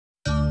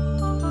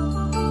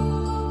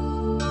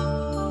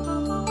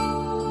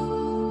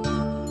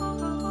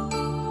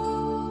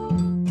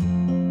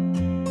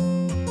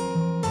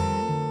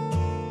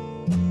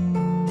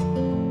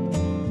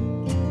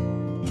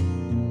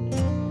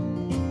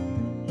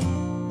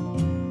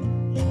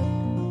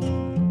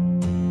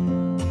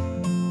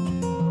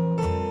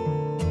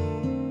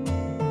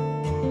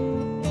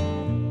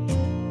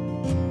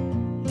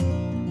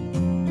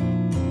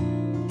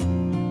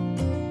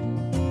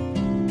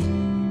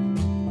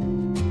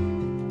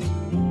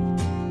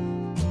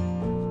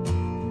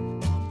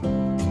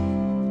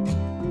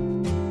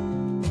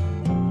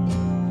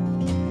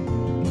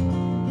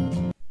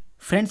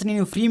Friends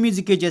నేను free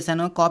music use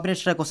చేశాను, copyright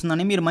strike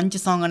వస్తుందని మీరు మంచి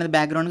సాంగ్ అనేది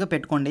బ్యాక్గ్రౌండ్గా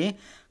పెట్టుకోండి.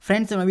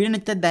 ఫ్రెండ్స్ వీడియో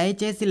నచ్చితే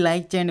దయచేసి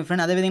లైక్ చేయండి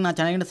ఫ్రెండ్. అదేవిధంగా నా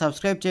ఛానల్ని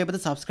సబ్స్క్రైబ్ చేయకపోతే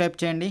సబ్స్క్రైబ్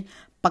చేయండి.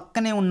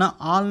 పక్కనే ఉన్న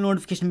ఆల్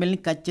నోటిఫికేషన్ బెల్ని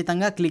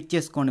ఖచ్చితంగా క్లిక్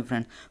చేసుకోండి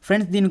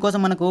ఫ్రెండ్స్.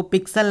 దీనికోసం మనకు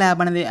పిక్సెల్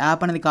యాప్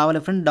అనేది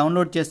కావాలి ఫ్రెండ్.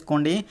 డౌన్లోడ్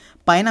చేసుకోండి.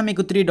 పైన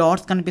మీకు 3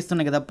 డాట్స్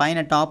కనిపిస్తున్నాయి కదా,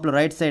 పైన టాప్లో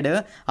రైట్ సైడ్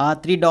ఆ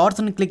 3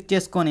 డాట్స్ని క్లిక్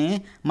చేసుకొని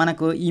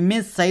మనకు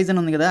ఇమేజ్ సైజ్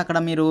అని ఉంది కదా,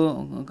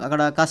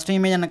 అక్కడ కస్టమ్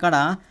ఇమేజ్ అన్న కాడ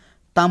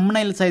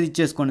thumbnail size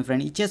ఇచ్చేసుకోండి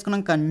friend.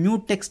 ఇచ్చేసుకున్నాక new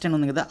text అని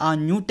ఉంది కదా, ఆ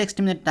న్యూ టెక్స్ట్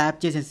మీద ట్యాప్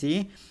చేసేసి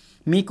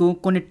మీకు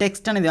కొన్ని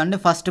టెక్స్ట్ అనేది అంటే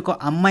ఫస్ట్ ఒక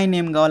అమ్మాయి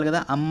నేమ్ కావాలి కదా,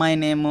 అమ్మాయి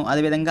నేము,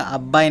 అదేవిధంగా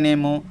అబ్బాయి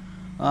నేము,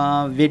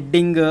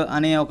 వెడ్డింగ్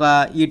అనే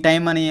ఈ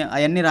టైం అని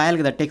అవన్నీ రాయాలి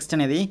కదా టెక్స్ట్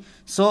అనేది.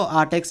 సో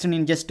ఆ టెక్స్ట్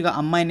నేను జస్ట్గా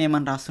అమ్మాయి నేమ్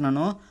అని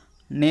రాస్తున్నాను,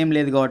 నేమ్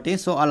లేదు కాబట్టి.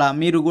 సో అలా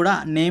మీరు కూడా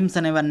నేమ్స్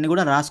అనేవన్నీ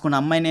కూడా రాసుకోండి.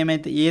 అమ్మాయి నేమ్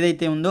అయితే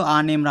ఏదైతే ఉందో ఆ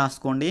నేమ్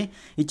రాసుకోండి.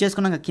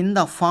 ఇచ్చేసుకున్నాక కింద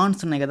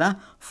ఫాంట్స్ ఉన్నాయి కదా,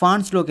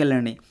 ఫాంట్స్లోకి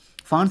వెళ్ళండి.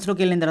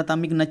 ఫాంట్స్లోకి వెళ్ళిన తర్వాత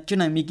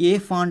మీకు ఏ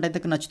ఫాంట్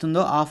అయితే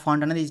నచ్చుతుందో ఆ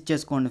ఫాంట్ అనేది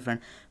ఇచ్చేసుకోండి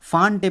ఫ్రెండ్.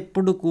 ఫాంట్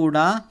ఎప్పుడు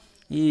కూడా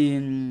ఈ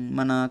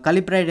మన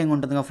కలిప్ రైటింగ్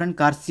ఉంటుంది కదా ఫ్రెండ్,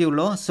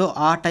 కర్సివ్లో. సో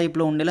ఆ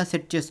టైప్లో ఉండేలా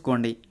సెట్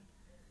చేసుకోండి.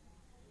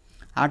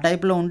 ఆ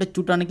టైప్లో ఉంటే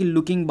చూడటానికి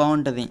లుకింగ్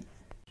బాగుంటుంది.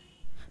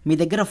 మీ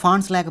దగ్గర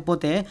ఫాంట్స్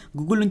లేకపోతే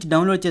గూగుల్ నుంచి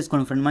డౌన్లోడ్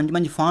చేసుకోండి ఫ్రెండ్.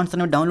 మంచి ఫాంట్స్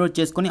అనేవి డౌన్లోడ్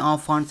చేసుకొని ఆ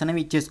ఫాంట్స్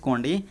అనేవి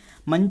ఇచ్చేసుకోండి.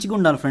 మంచిగా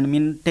ఉండాలి ఫ్రెండ్. మీ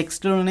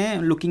టెక్స్ట్లోనే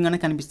లుకింగ్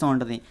అనేది కనిపిస్తూ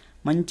ఉంటుంది.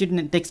 మంచి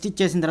టెక్స్ట్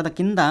ఇచ్చేసిన తర్వాత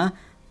కింద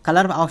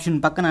కలర్ ఆప్షన్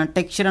పక్కన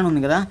టెక్స్చర్ అని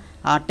ఉంది కదా,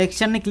 ఆ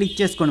టెక్స్చర్ని క్లిక్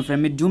చేసుకోండి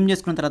ఫ్రెండ్. మీరు జూమ్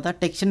చేసుకున్న తర్వాత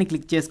టెక్స్చర్ని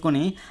క్లిక్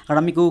చేసుకొని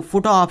అక్కడ మీకు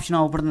ఫోటో ఆప్షన్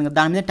అవపడుతుంది కదా,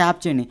 దాని మీద ట్యాప్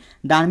చేయండి.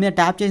 దాని మీద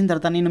ట్యాప్ చేసిన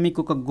తర్వాత నేను మీకు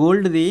ఒక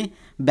గోల్డ్ది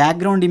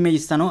బ్యాక్గ్రౌండ్ ఇమేజ్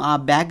ఇస్తాను. ఆ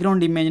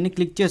బ్యాక్గ్రౌండ్ ఇమేజ్ని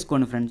క్లిక్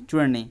చేసుకోండి ఫ్రెండ్స్.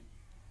 చూడండి,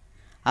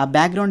 ఆ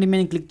బ్యాక్గ్రౌండ్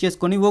ఇమేజ్ని క్లిక్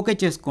చేసుకొని ఓకే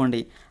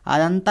చేసుకోండి.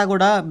 అదంతా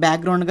కూడా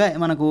బ్యాక్గ్రౌండ్గా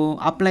మనకు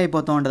అప్లై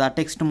అయిపోతూ ఉంటుంది ఆ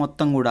టెక్స్ట్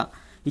మొత్తం కూడా.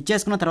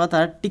 ఇచ్చేసుకున్న తర్వాత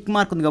టిక్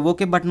మార్క్ ఉంది కదా,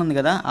 ఓకే బటన్ ఉంది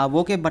కదా, ఆ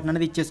ఓకే బటన్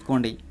అనేది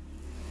ఇచ్చేసుకోండి.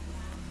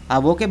 ఆ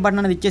ఓకే బటన్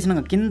అనేది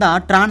ఇచ్చేసినాక కింద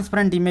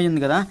ట్రాన్స్పరెంట్ ఇమేజ్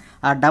ఉంది కదా,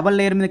 ఆ డబల్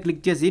లేయర్ మీద క్లిక్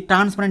చేసి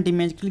ట్రాన్స్పరెంట్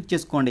ఇమేజ్ క్లిక్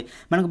చేసుకోండి.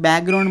 మనకు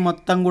బ్యాక్గ్రౌండ్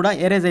మొత్తం కూడా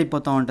ఎరేజ్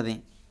అయిపోతూ ఉంటుంది.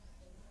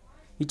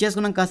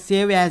 ఇచ్చేసుకున్నాక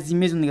సేవ్ యాజ్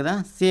ఇమేజ్ ఉంది కదా,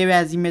 సేవ్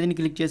యాజ్ ఇమేజ్ని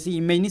క్లిక్ చేసి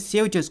ఇమేజ్ని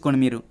సేవ్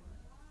చేసుకోండి.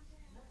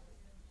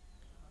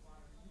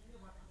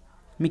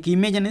 మీకు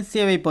ఇమేజ్ అనేది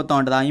సేవ్ అయిపోతూ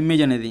ఉంటుంది ఆ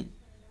ఇమేజ్ అనేది.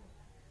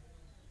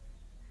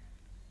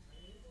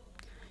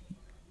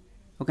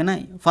 ఓకేనా.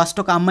 ఫస్ట్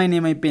ఒక అమ్మాయి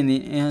నేమ్ అయిపోయింది,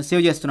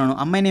 సేవ్ చేస్తున్నాను.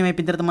 అమ్మాయి నేమ్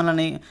అయిపోయిన తర్వాత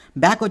మళ్ళీ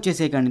బ్యాక్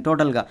వచ్చేసేయకండి.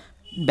 టోటల్గా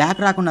బ్యాక్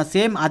రాకుండా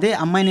సేమ్ అదే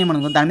అమ్మాయి నేమ్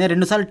అనుకో, దాని మీద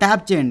 2 సార్లు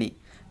ట్యాప్ చేయండి.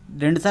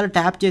 2 సార్లు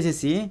ట్యాప్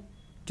చేసేసి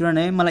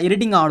చూడండి, మళ్ళీ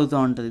ఎడిటింగ్ అడుగుతూ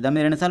ఉంటుంది. దాని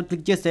మీద 2 సార్లు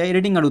క్లిక్ చేస్తే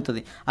ఎడిటింగ్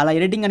అడుగుతుంది. అలా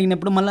ఎడిటింగ్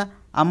అడిగినప్పుడు మళ్ళీ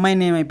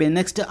అమ్మాయి నేమ్ అయిపోయింది,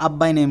 నెక్స్ట్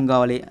అబ్బాయి నేమ్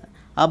కావాలి.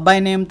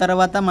 అబ్బాయి నేమ్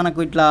తర్వాత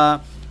మనకు ఇట్లా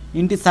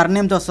ఇంటి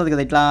సర్నేమ్తో వస్తుంది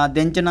కదా, ఇట్లా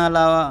దెంచనాల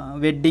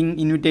వెడ్డింగ్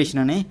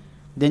ఇన్విటేషన్ అని,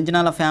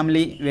 దెంచనాల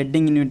ఫ్యామిలీ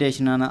వెడ్డింగ్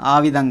ఇన్విటేషన్ అని, ఆ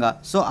విధంగా.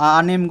 సో ఆ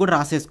నేమ్ కూడా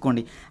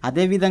రాసేసుకోండి.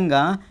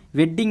 అదేవిధంగా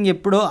వెడ్డింగ్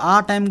ఎప్పుడో ఆ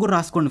టైం కూడా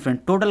రాసుకోండి ఫ్రెండ్.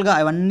 టోటల్గా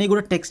అవన్నీ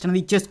కూడా టెక్స్ట్ అనేది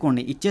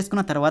ఇచ్చేసుకోండి.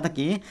 ఇచ్చేసుకున్న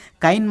తర్వాతకి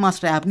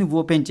కైన్మాస్టర్ యాప్ని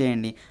ఓపెన్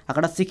చేయండి.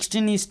 అక్కడ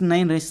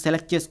 16:9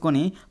 సెలెక్ట్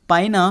చేసుకొని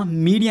పైన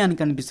మీడియా అని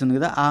కనిపిస్తుంది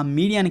కదా, ఆ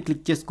మీడియాని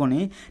క్లిక్ చేసుకొని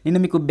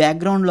నేను మీకు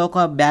బ్యాక్గ్రౌండ్లో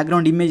ఒక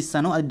బ్యాక్గ్రౌండ్ ఇమేజ్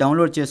ఇస్తాను, అది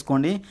డౌన్లోడ్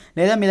చేసుకోండి.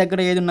 లేదా మీ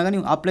దగ్గర ఏది ఉన్నా కానీ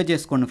అప్లై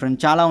చేసుకోండి ఫ్రెండ్.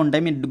 చాలా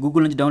ఉంటాయి, మీరు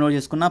గూగుల్ నుంచి డౌన్లోడ్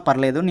చేసుకున్నా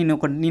పర్లేదు.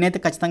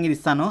 నేనైతే ఖచ్చితంగా ఇది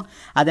ఇస్తాను,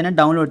 అదైనా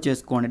డౌన్లోడ్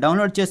చేసుకోండి.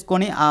 డౌన్లోడ్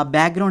చేసుకొని ఆ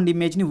బ్యాక్గ్రౌండ్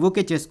ఇమేజ్ని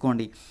ఓకే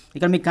చేసుకోండి.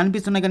 ఇక్కడ మీకు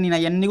కనిపిస్తున్నాయి కానీ నేను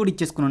అవన్నీ కూడా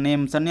ఇచ్చేసుకున్నాను,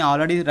 నేమ్స్ అన్నీ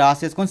ఆల్రెడీ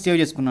రాసేసుకొని సేవ్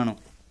చేసుకున్నాను.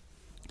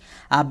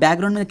 ఆ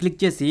బ్యాక్గ్రౌండ్ మీద క్లిక్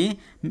చేసి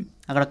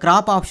అక్కడ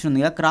క్రాప్ ఆప్షన్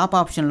ఉంది కదా, క్రాప్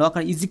ఆప్షన్లో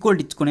అక్కడ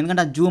ఈక్వల్ ఇచ్చుకోండి.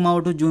 ఎందుకంటే ఆ జూమ్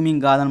అవుట్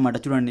జూమింగ్ కాదనమాట.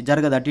 చూడండి,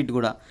 జరగదు అటు ఇటు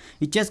కూడా.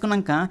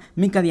 ఇచ్చేసుకున్నాక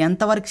మీకు అది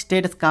ఎంతవరకు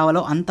స్టేటస్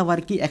కావాలో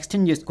అంతవరకు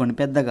ఎక్స్టెండ్ చేసుకోండి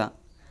పెద్దగా.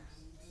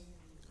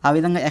 ఆ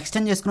విధంగా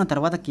ఎక్స్టెండ్ చేసుకున్న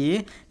తర్వాతకి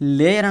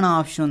లేయర్ అనే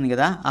ఆప్షన్ ఉంది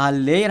కదా, ఆ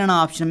లేయర్ అనే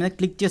ఆప్షన్ మీద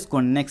క్లిక్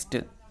చేసుకోండి. నెక్స్ట్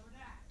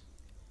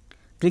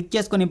క్లిక్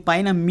చేసుకొని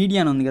పైన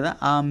మీడియా ఉంది కదా,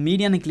 ఆ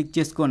మీడియాని క్లిక్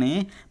చేసుకొని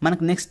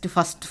మనకు నెక్స్ట్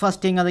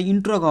ఫస్ట్ ఏం కదా,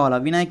 ఇంట్రో కావాలా,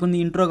 వినాయకుడిని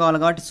ఇంట్రో కావాలి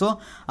కాబట్టి. సో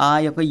ఆ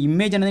యొక్క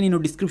ఇమేజ్ అనేది నేను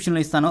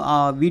డిస్క్రిప్షన్లో ఇస్తాను, ఆ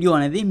వీడియో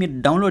అనేది మీరు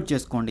డౌన్లోడ్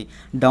చేసుకోండి.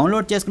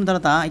 డౌన్లోడ్ చేసుకున్న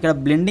తర్వాత ఇక్కడ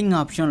బ్లెండింగ్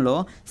ఆప్షన్లో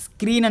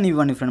స్క్రీన్ అని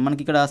ఇవ్వండి ఫ్రెండ్.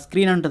 మనకి ఇక్కడ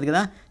స్క్రీన్ ఉంటుంది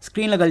కదా,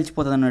 స్క్రీన్లో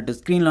కలిసిపోతుంది అన్నట్టు.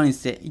 స్క్రీన్లో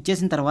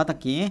ఇచ్చేసిన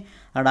తర్వాతకి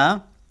అక్కడ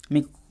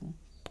మీకు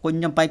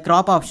కొంచెం పై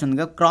క్రాప్ ఆప్షన్ ఉంది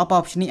కదా, క్రాప్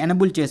ఆప్షన్ని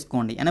ఎనేబుల్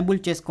చేసుకోండి.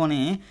 ఎనేబుల్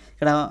చేసుకొని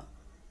ఇక్కడ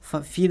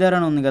ఫీదర్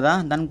అని ఉంది కదా,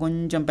 దాన్ని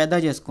కొంచెం పెద్ద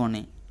చేసుకోండి.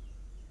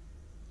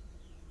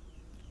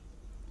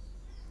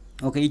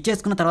 ఓకే,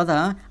 ఇచ్చేసుకున్న తర్వాత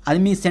అది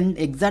మీ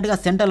ఎగ్జాక్ట్గా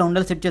సెంటర్లో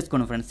ఉండాలి సెట్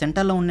చేసుకోండి ఫ్రెండ్స్.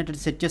 సెంటర్లో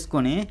ఉండేటట్టు సెట్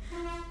చేసుకొని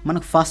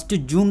మనకు ఫస్ట్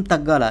జూమ్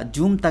తగ్గాల,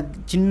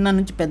 చిన్న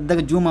నుంచి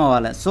పెద్దగా జూమ్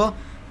అవ్వాలి. సో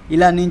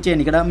ఇలా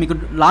చేయండి. ఇక్కడ మీకు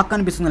లాక్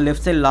కనిపిస్తుంది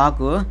లెఫ్ట్ సైడ్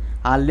లాక్,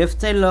 ఆ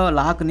లెఫ్ట్ సైడ్లో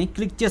లాక్ని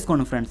క్లిక్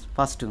చేసుకోండి ఫ్రెండ్స్.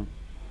 ఫస్ట్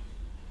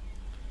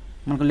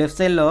మనకు లెఫ్ట్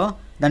సైడ్లో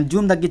దాన్ని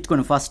జూమ్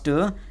తగ్గించుకోండి. ఫస్ట్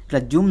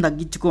ఇట్లా జూమ్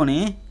తగ్గించుకొని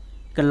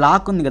ఇక్కడ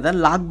లాక్ ఉంది కదా,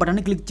 లాక్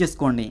బటన్ని క్లిక్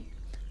చేసుకోండి.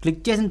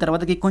 క్లిక్ చేసిన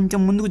తర్వాతకి కొంచెం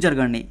ముందుకు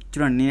జరగండి.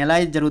 చూడండి నేను ఎలా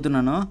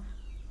జరుగుతున్నానో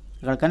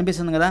ఇక్కడ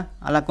కనిపిస్తుంది కదా,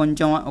 అలా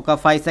కొంచెం ఒక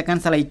 5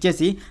 సెకండ్స్ అలా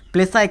ఇచ్చేసి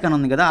ప్లస్ ఐకాన్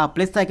ఉంది కదా, ఆ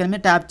ప్లస్ ఐకాన్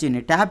మీద ట్యాప్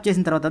చేయండి. ట్యాప్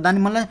చేసిన తర్వాత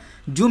దాన్ని మళ్ళీ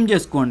జూమ్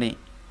చేసుకోండి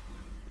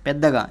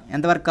పెద్దగా,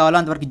 ఎంతవరకు కావాలో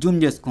అంతవరకు జూమ్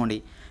చేసుకోండి.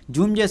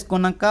 జూమ్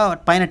చేసుకున్నాక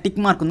పైన టిక్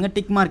మార్క్ ఉంది,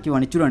 టిక్ మార్క్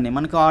ఇవ్వండి. చూడండి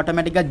మనకు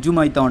ఆటోమేటిక్గా జూమ్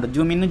అవుతూ ఉంటుంది,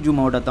 జూమ్ ఇన్ జూమ్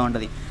అవుట్ అవుతూ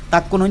ఉంటుంది,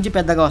 తక్కువ నుంచి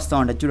పెద్దగా వస్తూ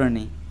ఉంటుంది.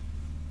 చూడండి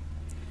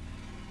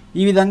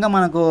ఈ విధంగా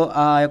మనకు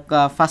ఆ యొక్క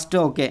ఫస్ట్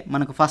ఓకే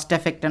మనకు ఫస్ట్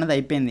ఎఫెక్ట్ అనేది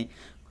అయిపోయింది.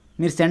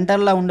 మీరు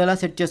సెంటర్లో ఉండేలా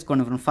సెట్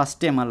చేసుకోండి ఫ్రెండ్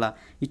ఫస్ట్ మళ్ళీ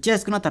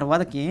ఇచ్చేసుకున్న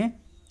తర్వాతకి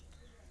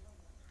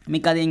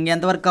మీకు అది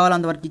ఇంకెంతవరకు కావాలో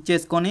అంతవరకు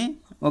ఇచ్చేసుకొని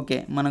ఓకే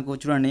మనకు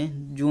చూడండి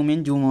జూమ్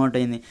ఇన్ జూమ్ అవుట్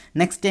అయింది.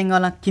 నెక్స్ట్ ఏం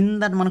కావాలా,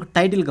 కింద మనకు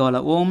టైటిల్ కావాలా,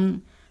 ఓం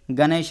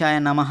గణేశాయ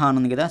నమః అని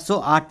ఉంది కదా, సో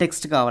ఆ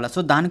టెక్స్ట్ కావాలా. సో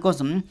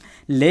దానికోసం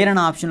లేయర్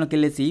అనే ఆప్షన్లోకి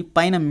వెళ్ళేసి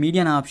పైన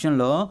మీడియా అనే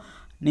ఆప్షన్లో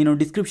నేను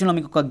డిస్క్రిప్షన్లో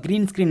మీకు ఒక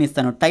గ్రీన్ స్క్రీన్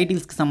ఇస్తాను,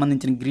 టైటిల్స్కి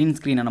సంబంధించిన గ్రీన్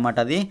స్క్రీన్ అనమాట.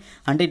 అది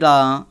అంటే ఇట్లా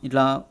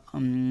ఇట్లా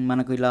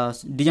మనకు ఇలా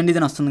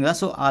డిజైన్ వస్తుంది కదా,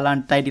 సో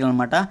అలాంటి టైటిల్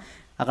అనమాట.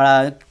 అక్కడ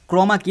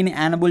క్రోమా కీని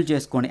ఎనబుల్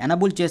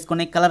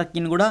చేసుకొని కలర్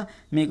కీని కూడా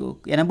మీకు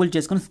ఎనబుల్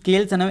చేసుకొని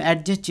స్కేల్స్ అనేవి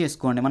అడ్జస్ట్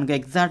చేసుకోండి. మనకు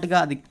ఎగ్జాక్ట్గా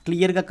అది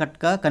క్లియర్గా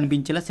కట్గా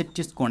కనిపించేలా సెట్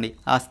చేసుకోండి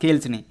ఆ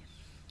స్కేల్స్ని.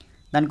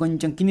 దాన్ని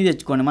కొంచెం కింది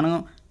తెచ్చుకోండి. మనం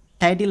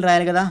టైటిల్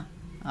రాయాలి కదా,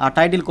 ఆ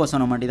టైటిల్ కోసం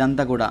అనమాట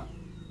ఇదంతా కూడా.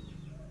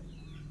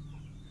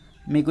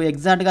 మీకు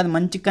ఎగ్జాక్ట్గా అది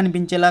మంచిగా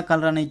కనిపించేలా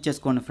కలర్ అనేది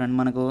ఇచ్చేసుకోండి ఫ్రెండ్.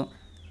 మనకు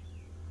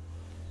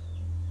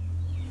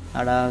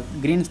అక్కడ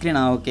గ్రీన్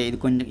స్క్రీన్ ఓకే ఇది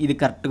కొంచెం ఇది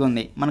కరెక్ట్గా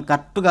ఉంది, మనకు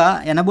కరెక్ట్గా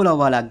ఎనబుల్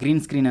అవ్వాలి ఆ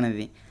గ్రీన్ స్క్రీన్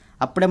అనేది.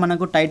 అప్పుడే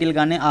మనకు టైటిల్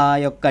కానీ ఆ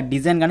యొక్క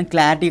డిజైన్ కానీ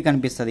క్లారిటీగా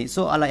కనిపిస్తుంది.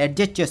 సో అలా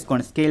అడ్జస్ట్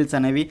చేసుకోండి స్కేల్స్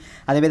అనేవి.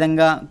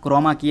 అదేవిధంగా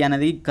క్రోమా కీ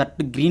అనేది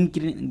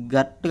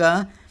కరెక్ట్గా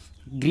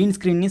గ్రీన్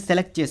స్క్రీన్ని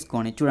సెలెక్ట్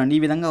చేసుకోండి. చూడండి ఈ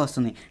విధంగా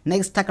వస్తుంది.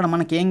 నెక్స్ట్ అక్కడ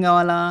మనకి ఏం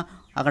కావాలా,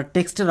 అక్కడ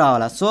టెక్స్ట్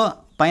రావాలా. సో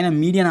పైన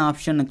మీడియా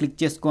ఆప్షన్ క్లిక్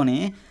చేసుకొని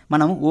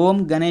మనం ఓం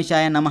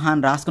గణేశాయ నమః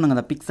అని రాసుకున్నాం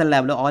కదా పిక్సెల్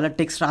ల్యాబ్లో, ఆల్రెడీ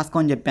టెక్స్ట్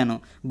రాసుకొని చెప్పాను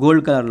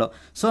గోల్డ్ కలర్లో.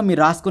 సో మీరు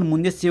రాసుకొని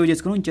ముందే సేవ్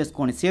చేసుకొని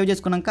ఉంచేసుకోండి. సేవ్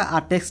చేసుకున్నాక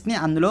ఆ టెక్స్ట్ని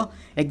అందులో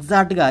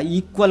ఎగ్జాక్ట్గా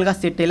ఈక్వల్గా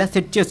సెట్ అయ్యేలా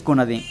సెట్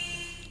చేసుకోండి. అది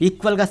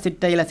ఈక్వల్గా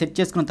సెట్ అయ్యేలా సెట్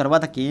చేసుకున్న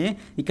తర్వాతకి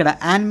ఇక్కడ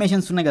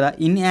యానిమేషన్స్ ఉన్నాయి కదా,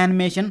 ఇన్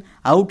యానిమేషన్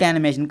అవుట్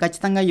యానిమేషన్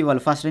ఖచ్చితంగా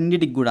ఇవ్వాలి ఫస్ట్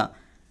రెండింటికి కూడా.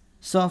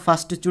 సో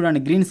ఫస్ట్ చూడండి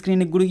గ్రీన్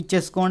స్క్రీన్కి కూడా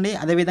ఇచ్చేసుకోండి,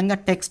 అదేవిధంగా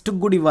టెక్స్ట్కి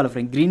కూడా ఇవ్వాలి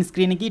ఫ్రెండ్. గ్రీన్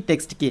స్క్రీన్కి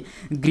టెక్స్ట్కి,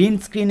 గ్రీన్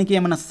స్క్రీన్కి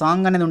ఏమైనా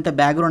సాంగ్ అనేది ఉంటే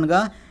బ్యాక్గ్రౌండ్గా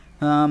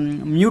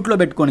మ్యూట్లో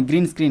పెట్టుకోండి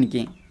గ్రీన్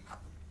స్క్రీన్కి.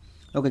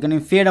 ఓకే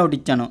నేను ఫేడ్ అవుట్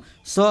ఇచ్చాను.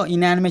 సో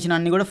ఇన్ యానిమేషన్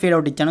అన్నీ కూడా ఫేడ్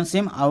అవుట్ ఇచ్చాను.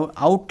 సేమ్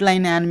అవుట్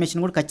లైన్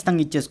యానిమేషన్ కూడా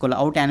ఖచ్చితంగా ఇచ్చేసుకోవాలి.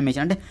 అవుట్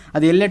యానిమేషన్ అంటే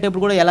అది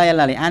వెళ్ళేటప్పుడు కూడా ఎలా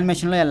వెళ్ళాలి,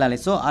 యానిమేషన్లో వెళ్ళాలి.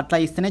 సో అట్లా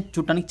ఇస్తేనే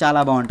చూడటానికి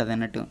చాలా బాగుంటుంది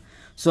అన్నట్టు.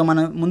 సో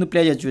మనం ముందు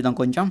ప్లే చేసి చూద్దాం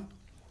కొంచెం.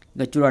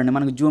 ఇక చూడండి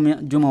మనకు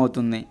జూమ్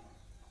అవుతుంది.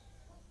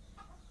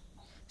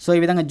 సో ఈ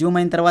విధంగా జూమ్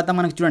అయిన తర్వాత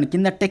మనకు చూడండి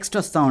కింద టెక్స్ట్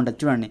వస్తూ ఉంటుంది,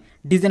 చూడండి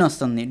డిజైన్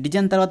వస్తుంది.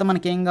 డిజైన్ తర్వాత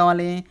మనకి ఏం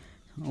కావాలి,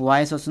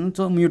 వాయిస్ వస్తుంది.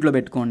 సో మ్యూట్లో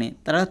పెట్టుకోండి.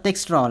 తర్వాత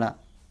టెక్స్ట్ రావాలా.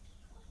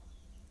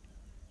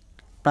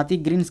 ప్రతి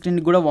గ్రీన్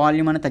స్క్రీన్కి కూడా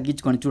వాల్యూమ్ అనేది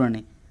తగ్గించుకోండి.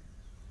 చూడండి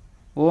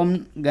ఓం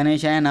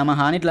గణేశాయ నమః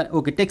అని ఇట్లా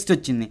ఓకే టెక్స్ట్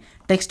వచ్చింది.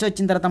 టెక్స్ట్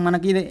వచ్చిన తర్వాత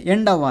మనకి ఇది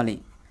ఎండ్ అవ్వాలి.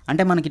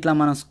 అంటే మనకి ఇట్లా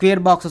మనం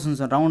స్క్వేర్ బాక్సెస్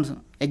ఉంది రౌండ్స్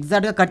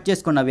ఎగ్జాక్ట్గా కట్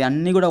చేసుకోండి. అవి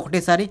అన్నీ కూడా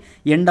ఒకటేసారి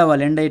ఎండ్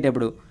అవ్వాలి ఎండ్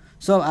అయ్యేటప్పుడు.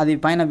 సో అది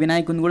పైన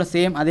వినాయకుని కూడా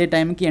సేమ్ అదే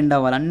టైంకి ఎండ్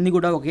అవ్వాలి. అన్నీ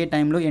కూడా ఒకే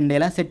టైంలో ఎండ్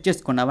అయ్యేలా సెట్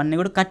చేసుకోండి. అవన్నీ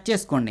కూడా కట్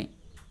చేసుకోండి.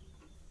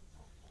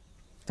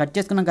 కట్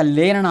చేసుకున్నాక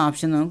లేయర్ అనే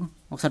ఆప్షన్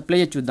ఒకసారి ప్లే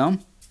చేసి చూద్దాం.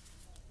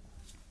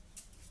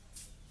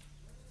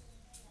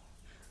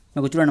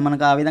 మీకు చూడండి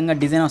మనకు ఆ విధంగా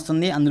డిజైన్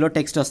వస్తుంది, అందులో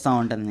టెక్స్ట్ వస్తూ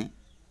ఉంటుంది.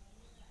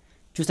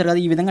 చూస్తారు కదా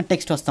ఈ విధంగా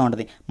టెక్స్ట్ వస్తూ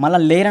ఉంటుంది. మళ్ళీ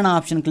లేయర్ అనే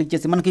ఆప్షన్ క్లిక్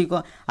చేసి మనకి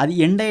అది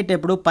ఎండ్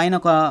అయ్యేటప్పుడు పైన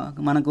ఒక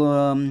మనకు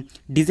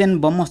డిజైన్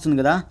బొమ్మ వస్తుంది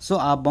కదా, సో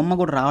ఆ బొమ్మ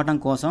కూడా రావడం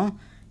కోసం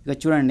ఇక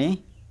చూడండి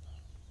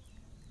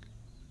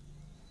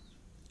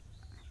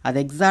అది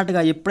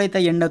ఎగ్జాక్ట్గా ఎప్పుడైతే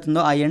ఎండ్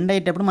అవుతుందో ఆ ఎండ్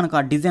అయ్యేటప్పుడు మనకు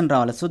ఆ డిజైన్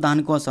రావాలి. సో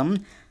దానికోసం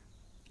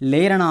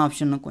లేయర్ అనే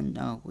ఆప్షన్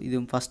కొంచెం ఇది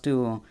ఫస్ట్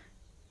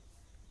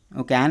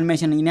ఒక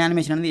యానిమేషన్ ఇన్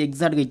యానిమేషన్ అనేది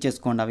ఎగ్జాక్ట్గా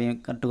ఇచ్చేసుకోండి. అవి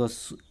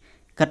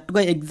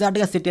కరెక్ట్గా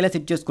ఎగ్జాక్ట్గా సెట్ అయ్యేలా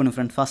సెట్ చేసుకోండి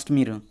ఫ్రెండ్ ఫస్ట్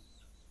మీరు.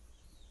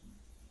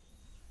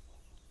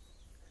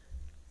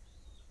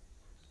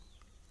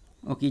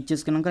 ఓకే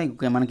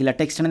ఇచ్చేసుకున్నాక మనకి ఇలా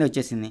టెక్స్ట్ అనేది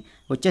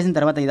వచ్చేసిన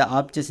తర్వాత ఇది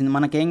ఆఫ్ చేసింది.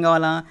 మనకేం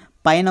కావాలా,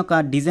 పైన ఒక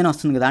డిజైన్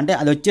వస్తుంది కదా, అంటే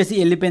అది వచ్చేసి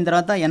వెళ్ళిపోయిన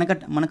తర్వాత వెనక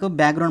మనకు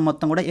బ్యాక్గ్రౌండ్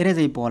మొత్తం కూడా ఎరేజ్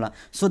అయిపోవాలి.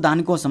 సో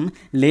దానికోసం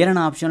లేయర్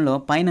అనే ఆప్షన్లో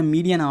పైన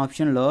మీడియా అనే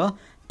ఆప్షన్లో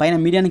పైన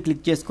మీడియాని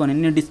క్లిక్ చేసుకొని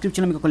నేను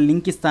డిస్క్రిప్షన్లో మీకు ఒక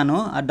లింక్ ఇస్తాను,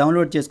 అది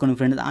డౌన్లోడ్ చేసుకోండి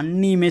ఫ్రెండ్స్.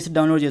 అన్ని ఇమేజ్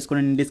డౌన్లోడ్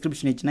చేసుకోండి, నేను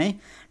డిస్క్రిప్షన్ ఇచ్చినాయి.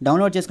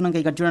 డౌన్లోడ్ చేసుకున్నాక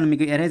ఇక్కడ చూడండి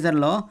మీకు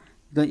ఎరేజర్లో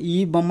ఈ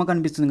బొమ్మ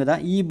కనిపిస్తుంది కదా,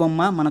 ఈ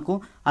బొమ్మ మనకు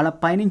అలా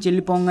పైనుంచి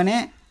వెళ్ళిపోగానే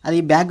అది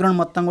బ్యాక్గ్రౌండ్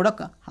మొత్తం కూడా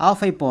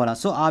ఆఫ్ అయిపోవాలి.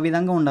 సో ఆ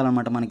విధంగా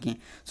ఉండాలన్నమాట మనకి.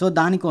 సో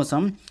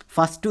దానికోసం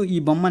ఫస్ట్ ఈ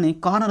బొమ్మని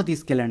కార్నర్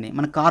తీసుకెళ్ళండి.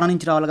 మన కార్నర్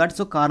నుంచి రావాలి కాబట్టి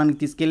సో కార్నర్కి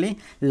తీసుకెళ్ళి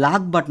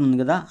లాక్ బటన్ ఉంది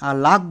కదా, ఆ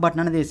లాక్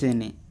బటన్ అనేది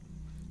వేసేయండి.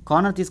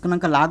 కార్నర్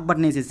తీసుకున్నాక లాక్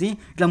బటన్ వేసేసి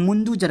ఇట్లా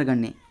ముందుకు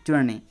జరగండి.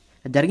 చూడండి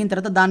జరిగిన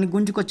తర్వాత దాన్ని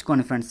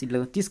గుంజుకొచ్చుకోండి ఫ్రెండ్స్, ఇట్లా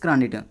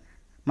తీసుకురండి. ఇటు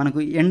మనకు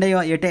ఎండ్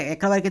అయ్యి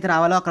ఎక్కడ వరకు అయితే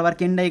రావాలో అక్కడ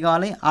వరకు ఎండ్ అయ్యి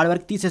కావాలి, ఆడ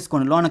వరకు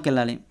తీసేసుకోండి, లోనకి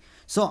వెళ్ళాలి.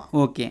 సో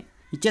ఓకే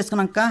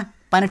ఇచ్చేసుకున్నాక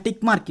పైన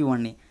టిక్ మార్క్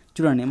ఇవ్వండి.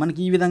 చూడండి మనకి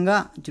ఈ విధంగా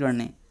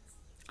చూడండి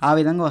ఆ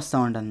విధంగా వస్తూ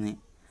ఉంటుంది.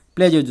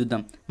 ప్లే చేసి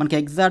చూద్దాం. మనకి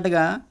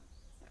ఎగ్జాక్ట్గా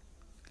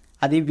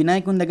అది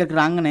వినాయకుని దగ్గరికి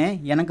రాగానే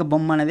వెనక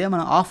బొమ్మ అనేది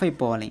మనం ఆఫ్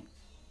అయిపోవాలి.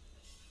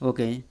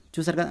 ఓకే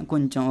చూసారు కదా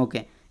కొంచెం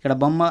ఓకే ఇక్కడ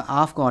బొమ్మ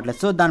ఆఫ్ కావట్లేదు.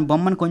 సో దాని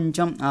బొమ్మను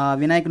కొంచెం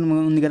వినాయకుని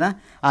ఉంది కదా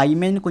ఆ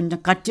ఇమేజ్ని కొంచెం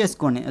కట్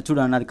చేసుకోండి.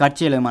 చూడండి అది కట్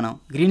చేయలేదు, మనం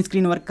గ్రీన్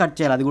స్క్రీన్ వరకు కట్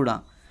చేయాలి అది కూడా.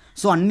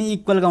 సో అన్నీ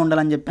ఈక్వల్గా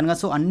ఉండాలని చెప్పాను కదా,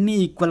 సో అన్నీ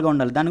ఈక్వల్గా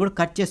ఉండాలి, దాన్ని కూడా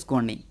కట్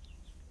చేసుకోండి.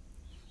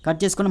 కట్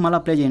చేసుకొని మళ్ళీ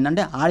అప్లై చేయండి.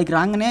 అంటే ఆడికి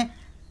రాగానే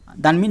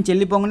దాని మీద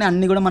వెళ్ళిపోగానే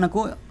అన్నీ కూడా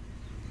మనకు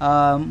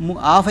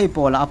ఆఫ్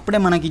అయిపోవాలి. అప్పుడే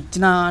మనకి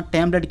ఇచ్చిన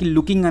టెంప్లెట్కి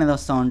లుకింగ్ అనేది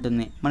వస్తూ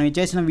ఉంటుంది. మనం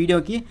చేసిన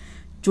వీడియోకి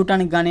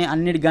చూడటానికి కానీ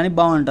అన్నిటికి కానీ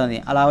బాగుంటుంది.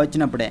 అలా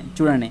వచ్చినప్పుడే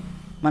చూడండి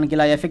మనకి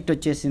ఇలా ఎఫెక్ట్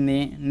వచ్చేసింది,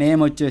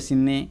 నేమ్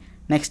వచ్చేసింది.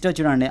 నెక్స్ట్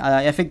చూడండి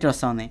ఎఫెక్ట్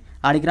వస్తుంది.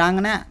 ఆడికి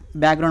రాగానే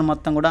బ్యాక్గ్రౌండ్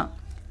మొత్తం కూడా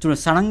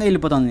సడన్గా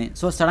వెళ్ళిపోతుంది.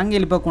 సో సడన్గా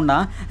వెళ్ళిపోకుండా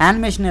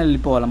యానిమేషన్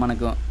వెళ్ళిపోవాలి.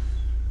 మనకు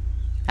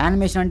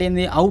యానిమేషన్ అంటే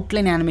ఏంది,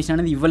 అవుట్లైన్ యానిమేషన్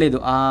అనేది ఇవ్వలేదు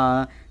ఆ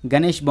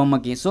గణేష్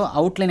బొమ్మకి. సో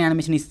అవుట్లైన్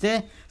యానిమేషన్ ఇస్తే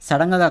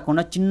సడన్గా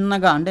కాకుండా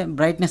చిన్నగా అంటే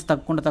బ్రైట్నెస్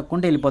తక్కువ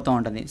వెళ్ళిపోతూ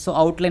ఉంటుంది. సో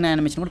అవుట్లైన్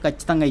యానిమేషన్ కూడా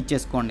ఖచ్చితంగా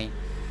ఇచ్చేసుకోండి.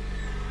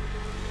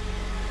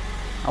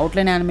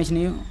 అవుట్లైన్ యానిమేషన్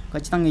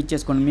ఖచ్చితంగా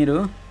ఇచ్చేసుకోండి. మీరు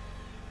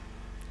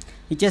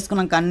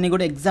ఇచ్చేసుకున్నాక అన్నీ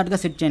కూడా ఎగ్జాక్ట్గా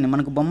సెట్ చేయండి.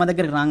 మనకు బొమ్మ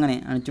దగ్గరికి రాగానే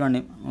అని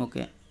చూడండి.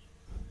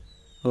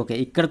 ఓకే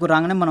ఇక్కడికి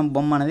రాగానే మనం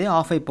బొమ్మ అనేది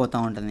ఆఫ్ అయిపోతూ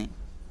ఉంటుంది.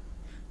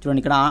 చూడండి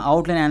ఇక్కడ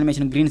అవుట్లైన్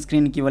యానిమేషన్ గ్రీన్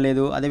స్క్రీన్కి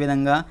ఇవ్వలేదు,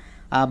 అదేవిధంగా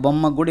ఆ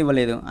బొమ్మకు కూడా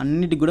ఇవ్వలేదు.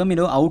 అన్నిటికి కూడా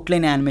మీరు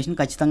అవుట్లైన్ యానిమేషన్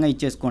ఖచ్చితంగా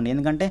ఇచ్చేసుకోండి.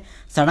 ఎందుకంటే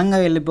సడన్గా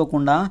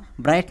వెళ్ళిపోకుండా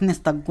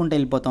బ్రైట్నెస్ తగ్గుకుంటూ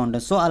వెళ్ళిపోతూ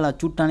ఉంటుంది. సో అలా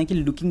చూడటానికి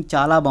లుకింగ్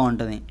చాలా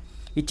బాగుంటుంది.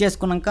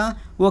 ఇచ్చేసుకున్నాక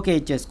ఓకే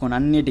ఇచ్చేసుకోండి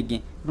అన్నిటికీ.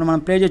 ఇప్పుడు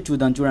మనం ప్లే చేసి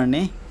చూద్దాం.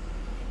 చూడండి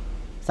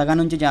సగం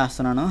నుంచి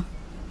చేస్తున్నాను.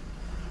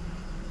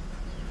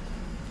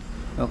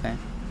 ఓకే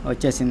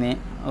వచ్చేసింది,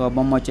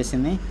 బొమ్మ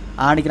వచ్చేసింది.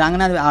 ఆడికి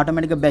రాగానే అది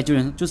ఆటోమేటిక్గా బ్యాచ్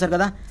చూసారు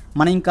కదా.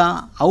 మనం ఇంకా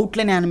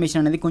అవుట్లైన్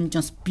యానిమేషన్ అనేది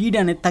కొంచెం స్పీడ్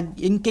అనేది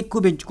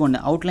ఇంకెక్కువ పెంచుకోండి.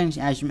 అవుట్లైన్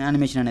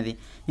యానిమేషన్ అనేది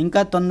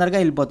ఇంకా తొందరగా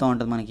వెళ్ళిపోతూ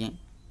ఉంటుంది మనకి.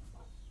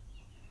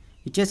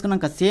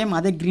 ఇచ్చేసుకున్నాక సేమ్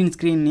అదే గ్రీన్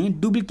స్క్రీన్ని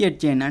డూప్లికేట్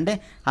చేయండి. అంటే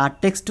ఆ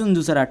టెక్స్ట్ ఉంది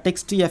చూసారా,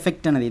 టెక్స్ట్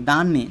ఎఫెక్ట్ అనేది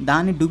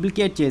దాన్ని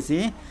డూప్లికేట్ చేసి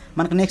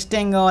మనకు నెక్స్ట్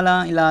ఏం కావాలా,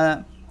 ఇలా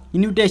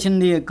ఇన్విటేషన్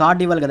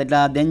కార్డు ఇవ్వాలి కదా, ఇట్లా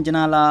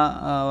దెంజనాల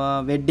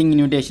వెడ్డింగ్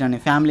ఇన్విటేషన్ అని,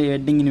 ఫ్యామిలీ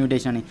వెడ్డింగ్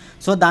ఇన్విటేషన్ అని.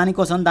 సో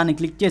దానికోసం దాన్ని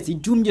క్లిక్ చేసి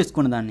జూమ్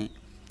చేసుకోండి దాన్ని.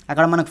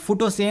 అక్కడ మనకు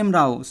ఫొటోస్ ఏం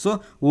రావు. సో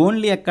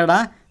ఓన్లీ అక్కడ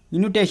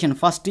ఇన్విటేషన్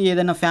ఫస్ట్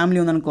ఏదైనా ఫ్యామిలీ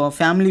ఉందనుకో,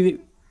 ఫ్యామిలీ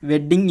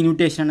వెడ్డింగ్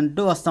ఇన్విటేషన్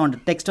అంటూ వస్తూ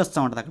ఉంటుంది, టెక్స్ట్ వస్తూ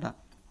ఉంటుంది అక్కడ.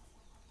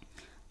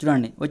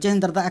 చూడండి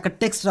వచ్చేసిన తర్వాత అక్కడ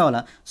టెక్స్ట్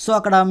రావాలా. సో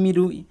అక్కడ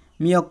మీరు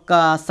మీ యొక్క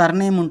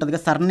సర్నేమ్ ఉంటుంది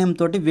కదా, సర్నేమ్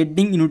తోటి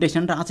వెడ్డింగ్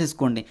ఇన్విటేషన్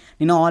రాసేసుకోండి.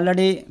 నేను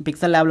ఆల్రెడీ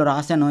పిక్సెల్ ల్యాబ్లో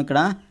రాశాను.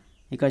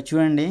 ఇక్కడ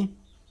చూడండి,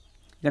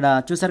 ఇక్కడ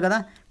చూసారు కదా,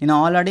 నేను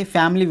ఆల్రెడీ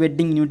ఫ్యామిలీ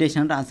వెడ్డింగ్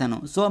ఇన్విటేషన్ రాశాను.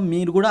 సో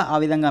మీరు కూడా ఆ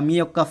విధంగా మీ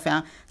యొక్క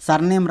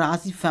సర్నేమ్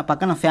రాసి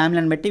పక్కన ఫ్యామిలీ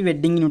అని పెట్టి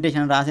వెడ్డింగ్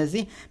ఇన్విటేషన్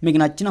రాసేసి మీకు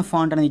నచ్చిన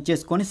ఫాంట్ అనేది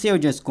ఇచ్చేసుకొని సేవ్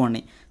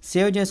చేసుకోండి.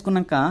 సేవ్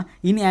చేసుకున్నాక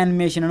ఇన్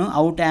యానిమేషన్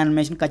అవుట్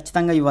యానిమేషన్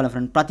ఖచ్చితంగా ఇవ్వాలి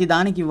ఫ్రెండ్.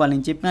 ప్రతిదానికి ఇవ్వాలి.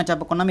 నేను చెప్పినా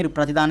చెప్పకుండా మీరు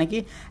ప్రతిదానికి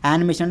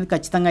యానిమేషన్ అనేది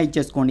ఖచ్చితంగా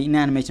ఇచ్చేసుకోండి. ఇన్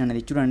యానిమేషన్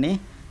అనేది చూడండి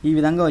ఈ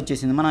విధంగా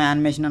వచ్చేసింది. మనం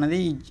యానిమేషన్ అనేది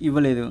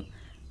ఇవ్వలేదు.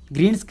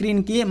 గ్రీన్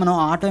స్క్రీన్కి మనం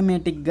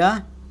ఆటోమేటిక్గా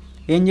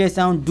ఏం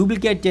చేసాం,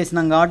 డూప్లికేట్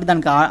చేసినాం కాబట్టి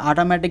దానికి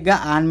ఆటోమేటిక్గా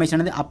యానిమేషన్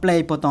అనేది అప్లై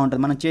అయిపోతూ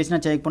ఉంటుంది. మనం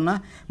చేయకుండా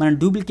మనం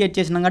డూప్లికేట్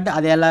చేసినాం కాబట్టి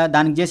అది ఎలా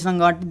దానికి చేసినాం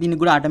కాబట్టి దీనికి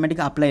కూడా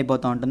ఆటోమేటిక్గా అప్లై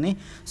అయిపోతూ ఉంటుంది.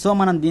 సో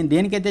మనం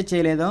దేనికైతే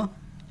చేయలేదో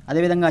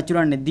అదేవిధంగా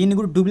చూడండి దీన్ని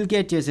కూడా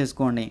డూప్లికేట్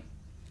చేసేసుకోండి.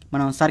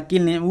 మనం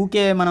సర్కిల్ని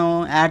ఊకే మనం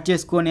యాడ్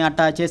చేసుకొని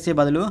అట్లా చేసే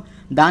బదులు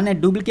దాన్నే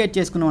డూప్లికేట్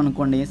చేసుకున్నాం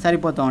అనుకోండి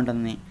సరిపోతూ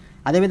ఉంటుంది.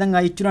 అదేవిధంగా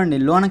ఇది చూడండి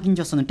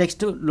లోనకించి వస్తుంది,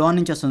 టెక్స్ట్ లోన్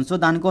నుంచి వస్తుంది. సో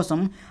దానికోసం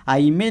ఆ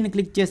ఇమేజ్ని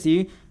క్లిక్ చేసి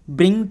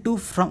బ్రింగ్ టు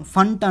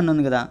ఫ్రంట్ అని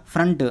ఉంది కదా,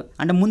 ఫ్రంట్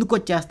అంటే ముందుకు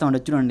వచ్చేస్తూ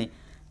ఉంటుంది. చూడండి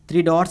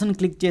 3 డాట్స్ని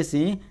క్లిక్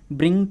చేసి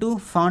బ్రింగ్ టు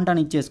ఫాంట్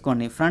అని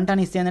ఇచ్చేసుకోండి. ఫ్రంట్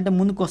అని ఇస్తే ఏంటంటే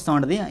ముందుకు వస్తూ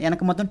ఉంటుంది,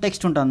 వెనక మొత్తం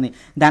టెక్స్ట్ ఉంటుంది.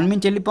 దాని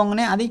నుంచి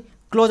వెళ్ళిపోగానే అది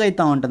క్లోజ్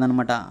అవుతూ ఉంటుంది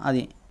అనమాట.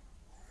 అది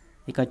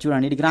ఇక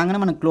చూడండి ఇటుకి రాగానే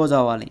మనకు క్లోజ్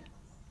అవ్వాలి.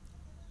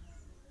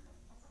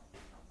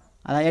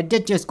 అలా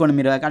అడ్జస్ట్ చేసుకోండి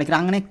మీరు, అక్కడికి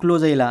రాగానే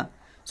క్లోజ్ అయ్యేలా.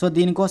 సో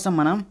దీనికోసం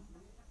మనం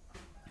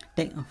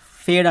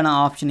ఫేడ్ అనే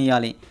ఆప్షన్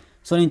ఇవ్వాలి.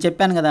 సో నేను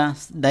చెప్పాను కదా,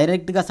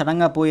 డైరెక్ట్గా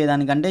సడన్గా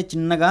పోయేదానికంటే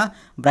చిన్నగా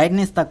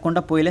బ్రైట్నెస్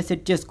తక్కువ పోయేలా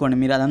సెట్ చేసుకోండి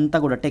మీరు. అదంతా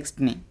కూడా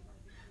టెక్స్ట్ని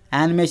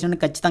యానిమేషన్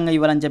ఖచ్చితంగా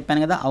ఇవ్వాలని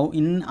చెప్పాను కదా,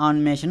 ఇన్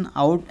యానిమేషన్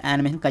అవుట్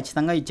యానిమేషన్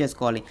ఖచ్చితంగా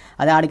ఇచ్చేసుకోవాలి.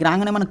 అది ఆడికి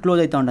రాగానే మనకు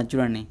క్లోజ్ అవుతూ ఉంటుంది.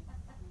 చూడండి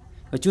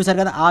చూసారు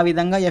కదా, ఆ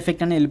విధంగా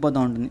ఎఫెక్ట్ అనేది వెళ్ళిపోతూ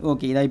ఉంటుంది.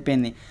 ఓకే ఇది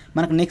అయిపోయింది.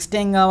 మనకు నెక్స్ట్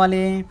ఏం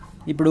కావాలి,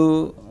 ఇప్పుడు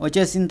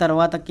వచ్చేసిన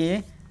తర్వాతకి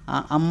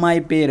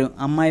అమ్మాయి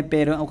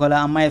పేరు ఒకవేళ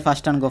అమ్మాయి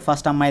ఫస్ట్ అనుకో,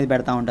 ఫస్ట్ అమ్మాయిది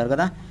పెడతా ఉంటారు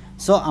కదా.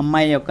 సో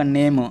అమ్మాయి యొక్క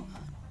నేము.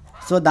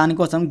 సో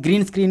దానికోసం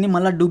గ్రీన్ స్క్రీన్ని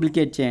మళ్ళీ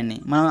డూప్లికేట్ చేయండి.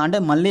 మనం అంటే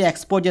మళ్ళీ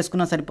ఎక్స్పోర్ట్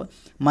చేసుకున్నా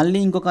మళ్ళీ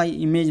ఇంకొక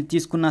ఇమేజ్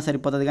తీసుకున్నా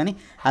సరిపోతుంది. కానీ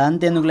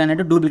అదంతా ఎందుకు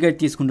లేనట్టు డూప్లికేట్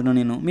తీసుకుంటున్నాను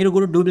నేను. మీరు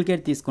కూడా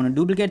డూప్లికేట్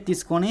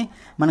తీసుకొని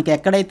మనకి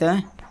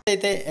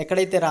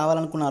ఎక్కడైతే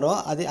రావాలనుకున్నారో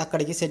అది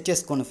అక్కడికి సెట్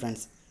చేసుకోండి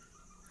ఫ్రెండ్స్.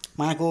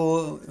 మనకు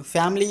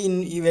ఫ్యామిలీ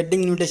ఈ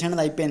వెడ్డింగ్ ఇన్విటేషన్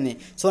అనేది అయిపోయింది.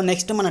 సో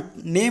నెక్స్ట్ మన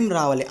నేమ్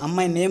రావాలి,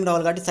 అమ్మాయి నేమ్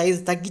రావాలి కాబట్టి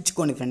సైజ్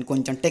తగ్గించుకోండి ఫ్రెండ్.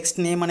 కొంచెం టెక్స్ట్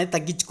నేమ్ అనేది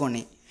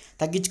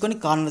తగ్గించుకొని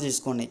కార్నర్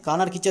చేసుకోండి.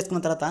 కార్నర్కి ఇచ్చేసుకున్న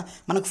తర్వాత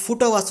మనకు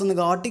ఫోటో వస్తుంది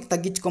కాబట్టి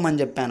తగ్గించుకోమని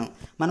చెప్పాను.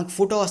 మనకు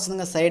ఫోటో వస్తుంది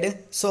కదా సైడ్,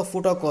 సో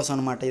ఫోటో కోసం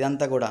అనమాట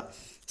ఇదంతా కూడా.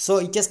 సో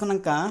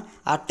ఇచ్చేసుకున్నాక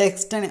ఆ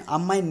టెక్స్ట్ అని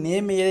అమ్మాయి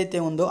నేమ్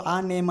ఏదైతే ఉందో ఆ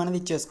నేమ్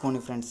అనేది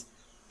ఇచ్చేసుకోండి ఫ్రెండ్స్.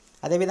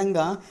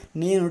 అదేవిధంగా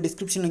నేను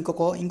డిస్క్రిప్షన్లో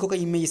ఇంకొక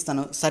ఇమేజ్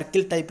ఇస్తాను,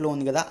 సర్కిల్ టైప్లో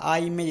ఉంది కదా, ఆ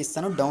ఇమేజ్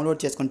ఇస్తాను, డౌన్లోడ్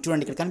చేసుకోండి.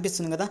 చూడండి ఇక్కడ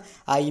కనిపిస్తుంది కదా,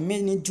 ఆ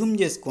ఇమేజ్ని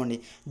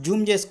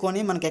జూమ్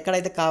చేసుకొని మనకి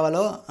ఎక్కడైతే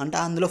కావాలో అంటే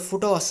అందులో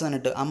ఫోటో వస్తుంది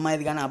అన్నట్టు,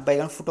 అమ్మాయిది కానీ అబ్బాయి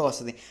కానీ ఫోటో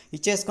వస్తుంది.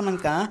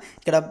 ఇచ్చేసుకున్నాక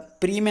ఇక్కడ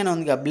ప్రీమియం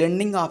ఉంది కదా,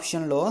 బ్లెండింగ్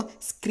ఆప్షన్లో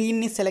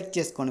స్క్రీన్ని సెలెక్ట్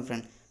చేసుకోండి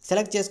ఫ్రెండ్.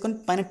 సెలెక్ట్ చేసుకొని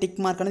పైన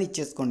టిక్ మార్క్ అనేది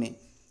ఇచ్చేసుకోండి.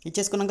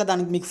 ఇచ్చేసుకున్నాక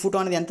దానికి మీకు ఫోటో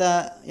అనేది ఎంత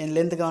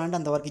లెంత్ కావాలంటే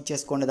అంతవరకు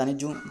ఇచ్చేసుకోండి, దాన్ని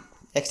జూమ్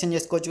ఎక్స్టెండ్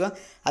చేసుకోవచ్చుగా.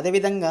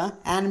 అదేవిధంగా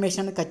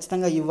యానిమేషన్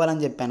ఖచ్చితంగా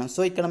ఇవ్వాలని చెప్పాను.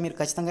 సో ఇక్కడ మీరు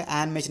ఖచ్చితంగా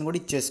యానిమేషన్ కూడా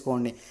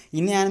ఇచ్చేసుకోండి.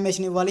 ఇన్ని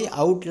యానిమేషన్ ఇవ్వాలి,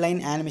 అవుట్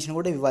లైన్ యానిమేషన్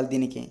కూడా ఇవ్వాలి,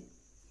 దీనికి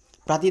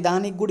ప్రతి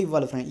దానికి కూడా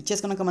ఇవ్వాలి ఫ్రెండ్.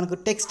 ఇచ్చేసుకున్నాక మనకు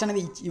టెక్స్ట్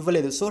అనేది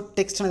ఇవ్వలేదు, సో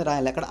టెక్స్ట్ అనేది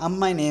రాయాలి. అక్కడ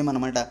అమ్మాయి నేమ్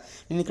అనమాట,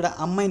 నేను ఇక్కడ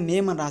అమ్మాయి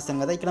నేమ్ అని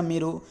రాస్తాను కదా, ఇక్కడ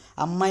మీరు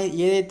అమ్మాయి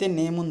ఏదైతే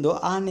నేమ్ ఉందో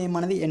ఆ నేమ్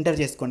అనేది ఎంటర్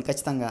చేసుకోండి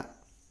ఖచ్చితంగా.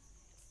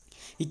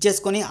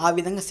 ఇచ్చేసుకొని ఆ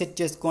విధంగా సెట్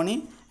చేసుకొని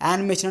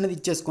యానిమేషన్ అనేది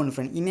ఇచ్చేసుకోండి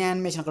ఫ్రెండ్. ఇన్ని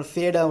యానిమేషన్ అక్కడ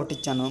ఫేడ్ అవుట్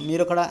ఇచ్చాను,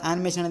 మీరు అక్కడ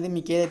యానిమేషన్ అనేది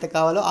మీకు ఏదైతే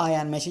కావాలో ఆ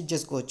యానిమేషన్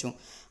ఇచ్చేసుకోవచ్చు.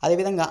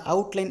 అదేవిధంగా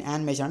అవుట్లైన్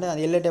యానిమేషన్ అంటే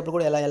అది వెళ్ళేటప్పుడు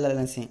కూడా ఎలా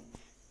వెళ్ళాలనేసి.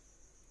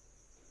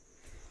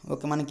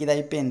 ఓకే, మనకి ఇది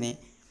అయిపోయింది.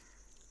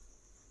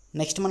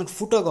 నెక్స్ట్ మనకు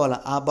ఫోటో కావాలా,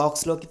 ఆ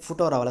బాక్స్లోకి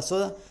ఫోటో రావాలా. సో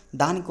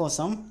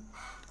దానికోసం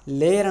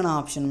లేయర్ అనే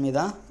ఆప్షన్ మీద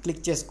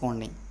క్లిక్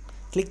చేసుకోండి.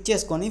 క్లిక్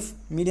చేసుకొని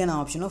మీడియా అనే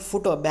ఆప్షన్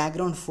ఫోటో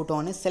బ్యాక్గ్రౌండ్ ఫోటో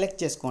అని సెలెక్ట్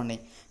చేసుకోండి.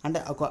 అంటే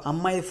ఒక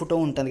అమ్మాయి ఫోటో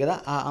ఉంటుంది కదా,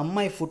 ఆ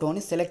అమ్మాయి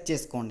ఫోటోని సెలెక్ట్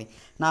చేసుకోండి.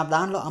 నా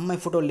దాంట్లో అమ్మాయి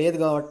ఫోటో లేదు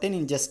కాబట్టి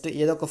నేను జస్ట్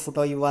ఏదో ఒక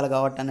ఫోటో ఇవ్వాలి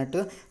కాబట్టి అన్నట్టు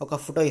ఒక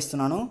ఫోటో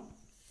ఇస్తున్నాను.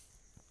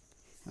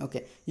 ఓకే,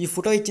 ఈ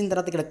ఫోటో ఇచ్చిన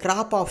తర్వాత ఇక్కడ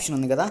క్రాప్ ఆప్షన్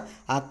ఉంది కదా,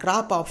 ఆ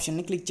క్రాప్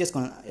ఆప్షన్ని క్లిక్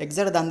చేసుకోండి.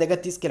 ఎగ్జాక్ట్ దాని దగ్గర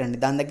తీసుకెళ్ళండి.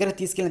 దాని దగ్గర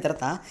తీసుకెళ్ళిన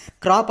తర్వాత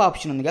క్రాప్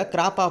ఆప్షన్ ఉంది కదా,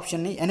 క్రాప్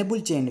ఆప్షన్ని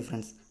ఎనేబుల్ చేయండి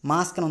ఫ్రెండ్స్.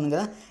 మాస్క్ అని ఉంది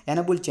కదా,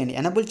 ఎనేబుల్ చేయండి.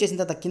 ఎనేబుల్ చేసిన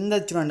తర్వాత కింద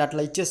చూడండి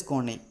అట్లా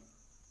ఇచ్చేసుకోండి.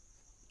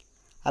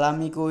 అలా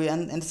మీకు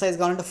ఎంత సైజ్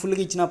కావాలంటే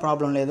ఫుల్గా ఇచ్చినా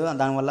ప్రాబ్లం లేదు.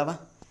 దానివల్ల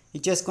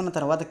ఇచ్చేసుకున్న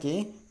తర్వాతకి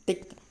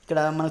ఇక్కడ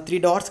మనం 3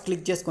 డాట్స్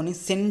క్లిక్ చేసుకొని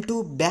సెండ్ టు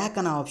బ్యాక్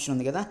అనే ఆప్షన్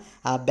ఉంది కదా,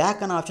 ఆ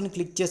బ్యాక్ అనే ఆప్షన్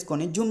క్లిక్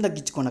చేసుకొని జూమ్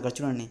తగ్గించుకోండి. అక్కడ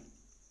చూడండి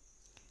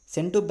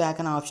సెండ్ టు బ్యాక్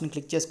అనే ఆప్షన్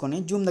క్లిక్ చేసుకొని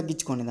జూమ్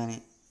తగ్గించుకోండి దాన్ని.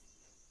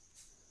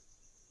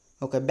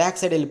 ఓకే, బ్యాక్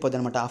సైడ్ వెళ్ళిపోద్ది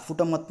అనమాట. ఆ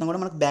ఫోటో మొత్తం కూడా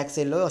మనకు బ్యాక్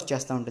సైడ్లో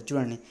వచ్చేస్తూ ఉంటుంది.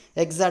 చూడండి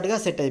ఎగ్జాక్ట్గా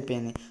సెట్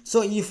అయిపోయింది. సో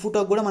ఈ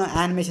ఫోటోకి కూడా మనం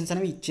యానిమేషన్స్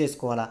అనేవి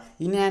ఇచ్చేసుకోవాలా.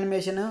 ఇన్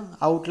యానిమేషన్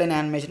అవుట్లైన్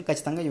యానిమేషన్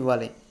ఖచ్చితంగా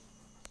ఇవ్వాలి.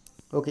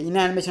 ఓకే, ఇన్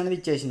యానిమేషన్ అనేది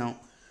ఇచ్చేసినాం.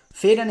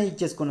 ఫేడ్ అనేది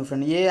ఇచ్చేసుకోండి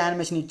ఫ్రెండ్. ఏ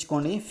యానిమేషన్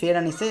ఇచ్చుకోండి, ఫేడ్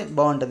అని ఇస్తే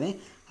బాగుంటుంది.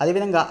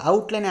 అదేవిధంగా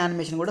అవుట్లైన్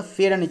యానిమేషన్ కూడా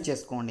ఫేడ్ అని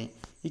ఇచ్చేసుకోండి.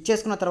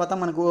 ఇచ్చేసుకున్న తర్వాత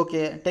మనకు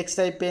ఓకే టెక్స్ట్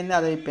అయిపోయింది,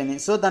 అది అయిపోయింది.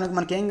 సో దానికి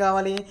మనకి ఏం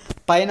కావాలి,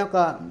 పైన ఒక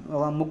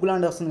ముగ్గు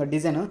లాంటి వస్తుంది కదా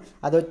డిజైన్,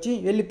 అది వచ్చి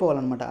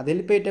వెళ్ళిపోవాలన్నమాట. అది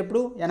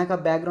వెళ్ళిపోయేటప్పుడు వెనక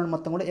బ్యాక్గ్రౌండ్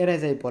మొత్తం కూడా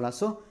ఎరేజ్ అయిపోవాలి.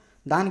 సో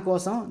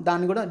దానికోసం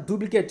దాన్ని కూడా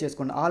డూప్లికేట్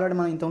చేసుకోండి. ఆల్రెడీ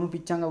మనం ఇంతకుముందు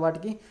ఇచ్చాం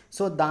వాటికి,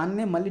 సో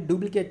దాన్నే మళ్ళీ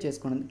డూప్లికేట్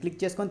చేసుకోండి. క్లిక్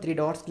చేసుకొని 3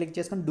 డాట్స్ క్లిక్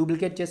చేసుకొని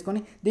డూప్లికేట్ చేసుకొని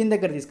దీని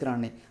దగ్గర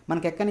తీసుకురండి.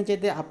 మనకి ఎక్కడి నుంచి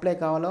అయితే అప్లై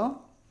కావాలో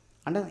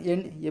అంటే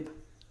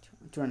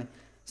చూడండి.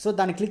 సో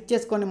దాన్ని క్లిక్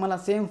చేసుకొని మళ్ళీ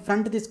సేమ్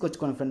ఫ్రంట్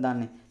తీసుకొచ్చుకోండి ఫ్రెండ్.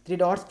 దాన్ని 3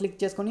 డాట్స్ క్లిక్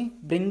చేసుకొని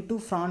బ్రింగ్ టు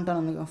ఫ్రంట్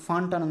అని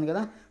ఫాంట్ అని ఉంది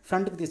కదా,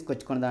 ఫ్రంట్కి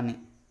తీసుకొచ్చుకోండి. దాన్ని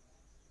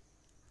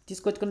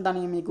తీసుకొచ్చుకొని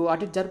దాన్ని మీకు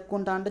అటు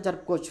జరుపుకుంటా అంటే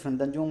జరుపుకోవచ్చు ఫ్రెండ్.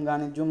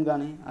 దాని జూమ్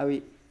కానీ అవి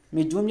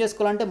మీరు జూమ్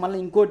చేసుకోవాలంటే మళ్ళీ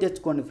ఇంకోటి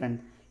తెచ్చుకోండి ఫ్రెండ్.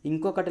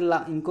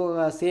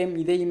 ఇంకొక సేమ్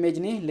ఇదే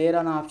ఇమేజ్ని లేయర్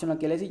అనే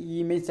ఆప్షన్లోకి వెళ్ళేసి ఈ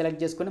ఇమేజ్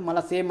సెలెక్ట్ చేసుకొని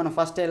మళ్ళీ సేమ్ మనం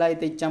ఫస్ట్ ఎలా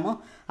అయితే ఇచ్చామో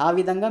ఆ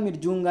విధంగా మీరు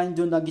జూమ్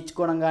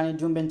తగ్గించుకోవడం కానీ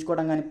జూమ్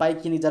పెంచుకోవడం కానీ పైకి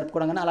కిందికి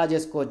జరుపుకోవడం కానీ అలా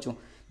చేసుకోవచ్చు.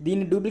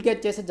 దీన్ని డూప్లికేట్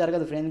చేస్తే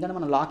జరగదు ఫ్రెండ్, ఎందుకంటే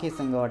మనం లాక్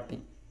వేస్తాం కాబట్టి.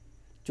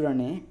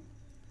 చూడండి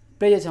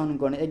ప్లే చేసాం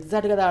అనుకోండి,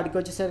 ఎగ్జాక్ట్గా ఆడికి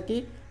వచ్చేసరికి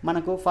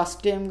మనకు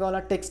ఫస్ట్ ఏం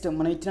కావాలా, టెక్స్ట్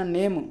మనం ఇచ్చిన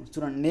నేమ్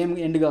చూడండి, నేమ్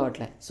ఎండ్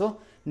కావట్లే. సో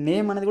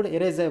నేమ్ అనేది కూడా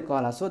ఎరేజ్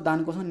అవ్వాలా. సో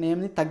దానికోసం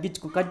నేమ్ని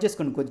కట్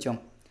చేసుకోండి. కొంచెం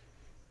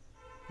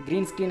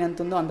గ్రీన్ స్క్రీన్ ఎంత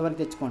ఉందో అంతవరకు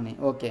తెచ్చుకోండి.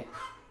 ఓకే,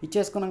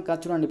 ఇచ్చేసుకున్నాక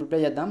చూడండి ఇప్పుడు ప్లే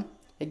చేద్దాం.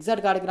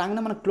 ఎగ్జాక్ట్గా ఆడికి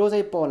రాగానే మనకు క్లోజ్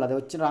అయిపోవాలి. అది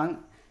వచ్చి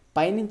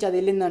పైనుంచి అది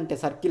వెళ్ళిందంటే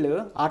సర్కిల్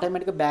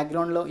ఆటోమేటిక్గా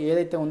బ్యాక్గ్రౌండ్లో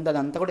ఏదైతే ఉందో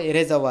అదంతా కూడా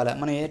ఎరేజ్ అవ్వాలి.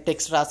 మనం ఏ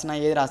టెక్స్ట్ రాసినా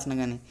ఏది రాసినా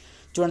కానీ.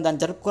 చూడండి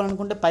దాన్ని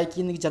జరుపుకోవాలనుకుంటే పైకి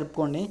కిందికి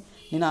జరుపుకోండి.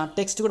 నేను ఆ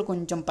టెక్స్ట్ కూడా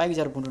కొంచెం పైకి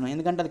జరుపుకుంటున్నాను,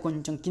 ఎందుకంటే అది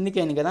కొంచెం కిందికి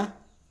అయింది కదా.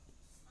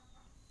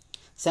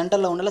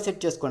 సెంటర్లో ఉండేలా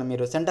సెట్ చేసుకోండి.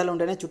 మీరు సెంటర్లో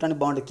ఉంటేనే చూడడానికి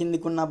బాగుంటుంది,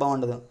 కిందికి ఉన్నా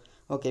బాగుండదు.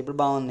 ఓకే, ఇప్పుడు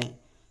బాగుంది.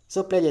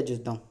 సో ప్లే చేసి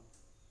చూద్దాం.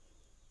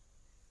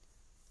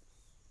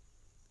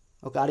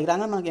 ఓకే, ఆడికి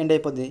రాగానే మనకు ఎండ్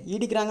అయిపోద్ది.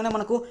 ఈడికి రాగానే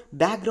మనకు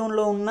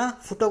బ్యాక్గ్రౌండ్లో ఉన్న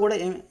ఫోటో కూడా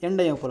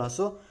ఎండ్ అయిపోవాలి.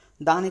 సో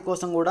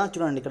దానికోసం కూడా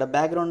చూడండి ఇక్కడ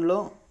బ్యాక్గ్రౌండ్లో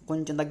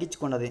కొంచెం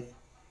తగ్గించుకోండి, అది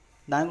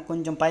దానికి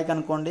కొంచెం పైకి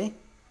అనుకోండి.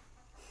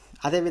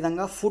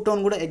 అదేవిధంగా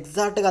ఫోటోని కూడా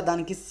ఎగ్జాక్ట్గా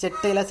దానికి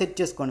సెట్ అయ్యేలా సెట్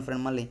చేసుకోండి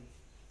ఫ్రెండ్. మళ్ళీ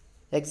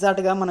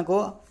ఎగ్జాక్ట్గా మనకు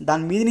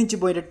దాని మీద నుంచి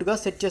పోయేటట్టుగా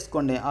సెట్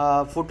చేసుకోండి ఆ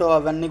ఫోటో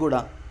అవన్నీ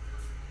కూడా.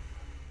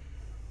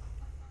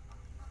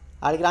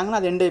 ఆడికి రాగానే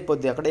అది ఎండ్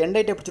అయిపోద్ది. అక్కడ ఎండ్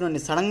అయ్యేటప్పుడు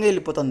చూడండి సడన్గా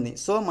వెళ్ళిపోతుంది.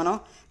 సో మనం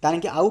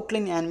దానికి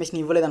అవుట్లైన్ యానిమేషన్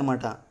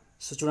ఇవ్వలేదన్నమాట.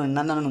 సో చూడండి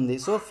నన్ను ఉంది.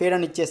 సో ఫేడ్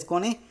అని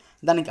ఇచ్చేసుకొని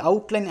దానికి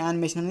అవుట్లైన్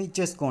యానిమేషన్ అనేది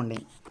ఇచ్చేసుకోండి.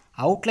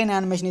 అవుట్లైన్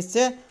యానిమేషన్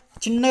ఇస్తే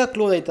చిన్నగా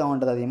క్లోజ్ అవుతూ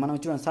ఉంటుంది. అది మనం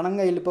చూడండి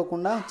సడన్గా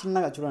వెళ్ళిపోకుండా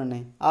చిన్నగా చూడండి,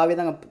 ఆ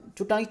విధంగా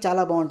చూడటానికి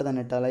చాలా బాగుంటుంది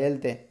అన్నట్టు అలా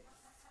వెళ్తే.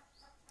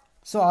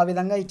 సో ఆ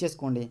విధంగా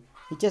ఇచ్చేసుకోండి.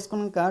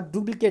 ఇచ్చేసుకున్నాక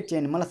డూప్లికేట్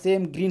చేయండి మళ్ళీ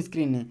సేమ్ గ్రీన్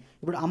స్క్రీన్ని.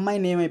 ఇప్పుడు అమ్మాయి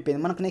నేమ్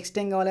అయిపోయింది, మనకు నెక్స్ట్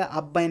ఏం కావాలి,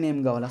 అబ్బాయి నేమ్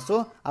కావాలి. సో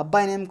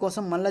అబ్బాయి నేమ్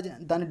కోసం మళ్ళీ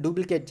దాన్ని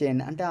డూప్లికేట్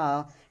చేయండి. అంటే ఆ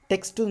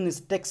టెక్స్ట్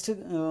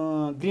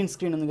గ్రీన్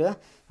స్క్రీన్ ఉంది కదా,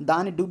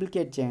 దాన్ని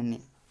డూప్లికేట్ చేయండి.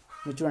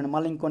 మీరు చూడండి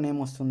మళ్ళీ ఇంకో నేమ్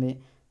వస్తుంది.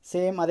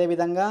 సేమ్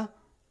అదేవిధంగా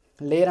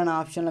లేయర్ అనే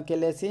ఆప్షన్లోకి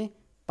వెళ్ళేసి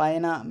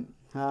పైన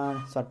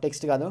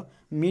టెక్స్ట్ కాదు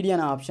మీడియా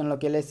అనే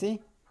ఆప్షన్లోకి వెళ్ళేసి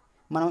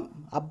మనం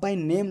అబ్బాయి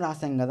నేమ్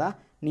రాసాం కదా,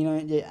 నేను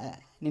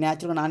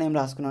యాక్చువల్గా నా నేమ్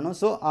రాసుకున్నాను.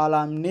 సో అలా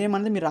నేమ్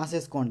అనేది మీరు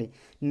రాసేసుకోండి.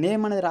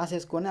 నేమ్ అనేది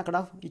రాసేసుకొని అక్కడ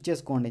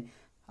ఇచ్చేసుకోండి.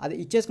 అది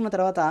ఇచ్చేసుకున్న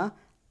తర్వాత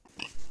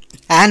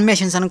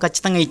యానిమేషన్స్ అని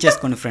ఖచ్చితంగా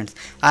ఇచ్చేసుకోండి ఫ్రెండ్స్.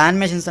 ఆ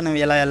యానిమేషన్స్ అనేవి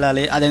ఎలా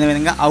వెళ్ళాలి,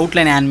 అదేవిధంగా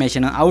అవుట్లైన్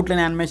యానిమేషన్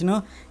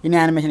ఇన్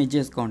యానిమేషన్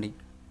ఇచ్చేసుకోండి.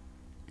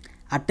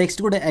 ఆ టెక్స్ట్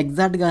కూడా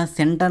ఎగ్జాక్ట్గా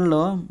సెంటర్లో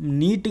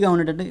నీట్గా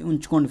ఉండేటట్టు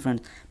ఉంచుకోండి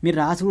ఫ్రెండ్స్. మీరు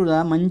రాసి కూడా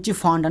మంచి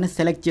ఫాంట్ అని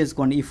సెలెక్ట్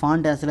చేసుకోండి. ఈ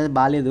ఫాంట్ అసలు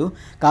బాగాలేదు,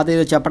 కాకపోతే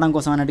ఏదో చెప్పడం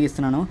కోసం అన్నట్టు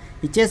ఇస్తున్నాను.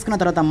 ఇచ్చేసుకున్న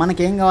తర్వాత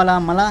మనకేం కావాలా,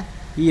 మళ్ళీ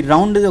ఈ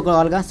రౌండ్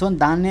కావాలిగా. సో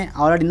దాన్నే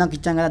ఆల్రెడీ ఇందాక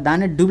ఇచ్చాం కదా,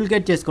 దాన్నే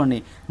డూప్లికేట్ చేసుకోండి.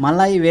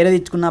 మళ్ళీ వేరేది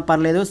ఇచ్చుకున్నా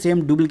పర్లేదు,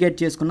 సేమ్ డూప్లికేట్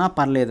చేసుకున్నా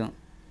పర్లేదు.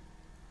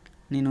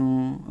 నేను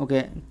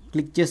ఓకే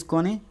క్లిక్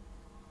చేసుకొని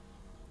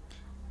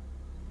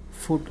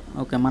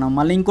ఓకే మనం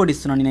మళ్ళీ ఇంకోటి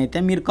ఇస్తున్నాను నేనైతే.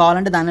 మీరు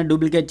కావాలంటే దాన్ని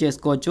డూప్లికేట్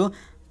చేసుకోవచ్చు,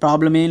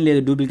 ప్రాబ్లం ఏం లేదు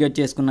డూప్లికేట్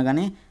చేసుకున్నా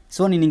కానీ.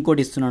 సో నేను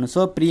ఇంకోటి ఇస్తున్నాను.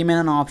 సో ప్రీమియం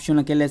అనే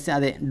ఆప్షన్కి వెళ్ళేసి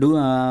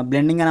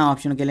బ్లెండింగ్ అనే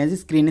ఆప్షన్కి వెళ్ళేసి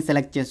స్క్రీన్ని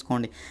సెలెక్ట్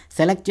చేసుకోండి.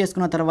 సెలెక్ట్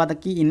చేసుకున్న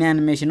తర్వాతకి in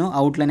animation,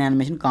 outline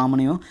animation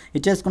common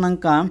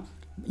ఇచ్చేసుకున్నాక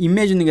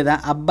image ఉంది కదా,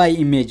 అబ్బాయి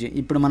ఇమేజ్.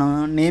 ఇప్పుడు మనం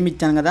నేమ్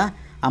ఇచ్చాను కదా,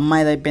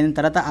 అమ్మాయిది అయిపోయిన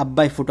తర్వాత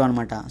అబ్బాయి ఫోటో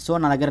అనమాట. సో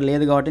నా దగ్గర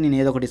లేదు కాబట్టి నేను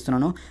ఏదో ఒకటి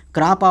ఇస్తున్నాను.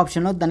 క్రాప్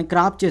ఆప్షన్లో దాన్ని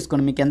క్రాప్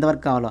చేసుకోండి మీకు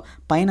ఎంతవరకు కావాలో.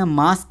 పైన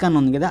మాస్క్ అని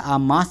ఉంది కదా, ఆ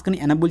మాస్క్ని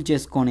ఎనబుల్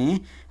చేసుకొని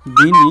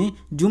దీన్ని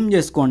జూమ్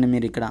చేసుకోండి.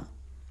 మీరు ఇక్కడ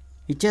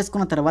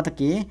ఇచ్చేసుకున్న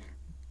తర్వాతకి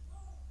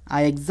ఆ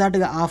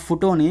ఎగ్జాక్ట్గా ఆ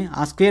ఫోటోని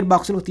ఆ స్క్వేర్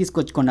బాక్స్లోకి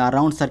తీసుకొచ్చుకోండి, ఆ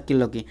రౌండ్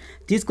సర్కిల్లోకి.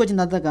 తీసుకొచ్చిన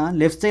తర్వాత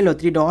లెఫ్ట్ సైడ్లో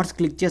 3 డాట్స్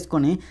క్లిక్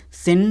చేసుకొని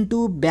సెండ్ టు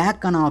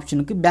బ్యాక్ అనే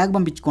ఆప్షన్కి బ్యాక్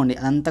పంపించుకోండి.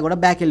 అదంతా కూడా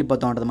బ్యాక్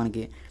వెళ్ళిపోతూ ఉంటుంది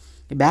మనకి.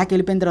 బ్యాక్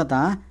వెళ్ళిపోయిన తర్వాత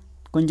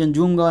కొంచెం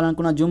జూమ్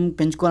కావాలనుకున్నా, జూమ్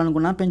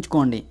పెంచుకోవాలనుకున్నా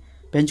పెంచుకోండి.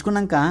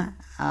 పెంచుకున్నాక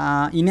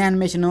ఇన్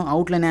యానిమేషన్,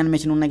 అవుట్లైన్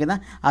యానిమేషన్ ఉన్నాయి కదా,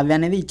 అవి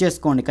అనేది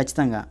ఇచ్చేసుకోండి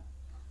ఖచ్చితంగా.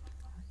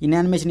 ఇన్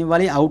యానిమేషన్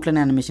ఇవ్వాలి, అవుట్లైన్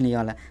యానిమేషన్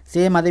ఇవ్వాలి.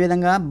 సేమ్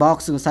అదేవిధంగా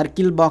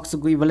సర్కిల్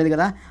బాక్స్కు ఇవ్వలేదు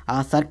కదా, ఆ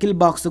సర్కిల్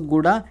బాక్స్కి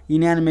కూడా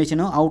ఇన్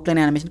యానిమేషన్, అవుట్లైన్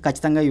యానిమేషన్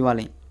ఖచ్చితంగా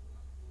ఇవ్వాలి.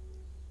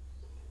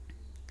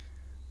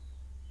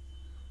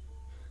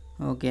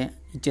 ఓకే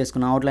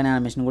ఇచ్చేసుకున్నాం, అవుట్లైన్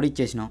యానిమేషన్ కూడా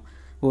ఇచ్చేసినాం.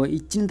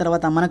 ఇచ్చిన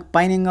తర్వాత మనకు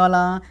పైన ఏం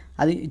కావాలా,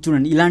 అది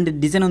చూడండి ఇలాంటి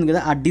డిజైన్ ఉంది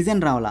కదా, ఆ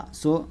డిజైన్ రావాలా.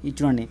 సో ఇది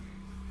చూడండి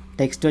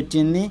టెక్స్ట్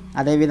వచ్చింది,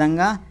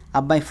 అదేవిధంగా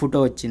అబ్బాయి ఫోటో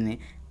వచ్చింది,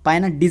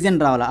 పైన డిజైన్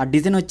రావాలా. ఆ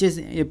డిజైన్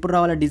వచ్చేసి ఎప్పుడు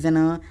రావాలా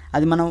డిజైన్,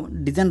 అది మనం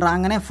డిజైన్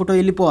రాగానే ఫోటో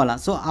వెళ్ళిపోవాలా.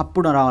 సో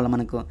అప్పుడు రావాలి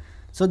మనకు.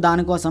 సో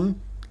దానికోసం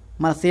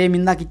మన సేమ్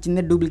ఇందాక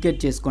ఇచ్చిందే డూప్లికేట్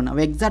చేసుకోండి.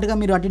 అవి ఎగ్జాక్ట్గా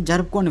మీరు అటు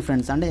జరుపుకోండి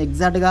ఫ్రెండ్స్, అంటే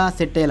ఎగ్జాక్ట్గా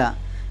సెట్ అయ్యేలా,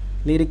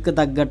 లిరిక్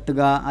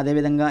తగ్గట్టుగా,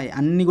 అదేవిధంగా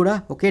అన్నీ కూడా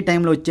ఒకే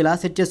టైంలో వచ్చేలా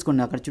సెట్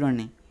చేసుకోండి. అక్కడ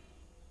చూడండి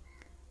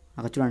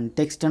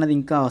టెక్స్ట్ అనేది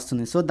ఇంకా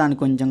వస్తుంది. సో దాన్ని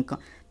కొంచెం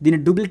దీన్ని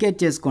డూప్లికేట్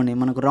చేసుకోండి.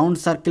 మనకు రౌండ్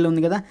సర్కిల్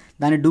ఉంది కదా,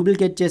 దాన్ని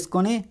డూప్లికేట్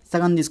చేసుకొని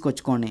సగం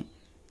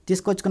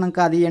తీసుకొచ్చుకున్నాక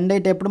అది ఎండ్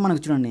అయ్యేటప్పుడు మనకు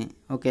చూడండి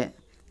ఓకే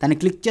దాన్ని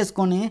క్లిక్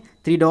చేసుకొని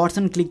 3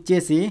 డాట్స్ని క్లిక్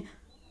చేసి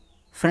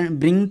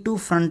బ్రింగ్ టు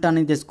ఫ్రంట్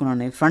అనేది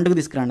తీసుకున్నాండి, ఫ్రంట్కి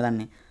తీసుకురండి.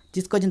 దాన్ని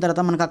తీసుకొచ్చిన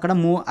తర్వాత మనకు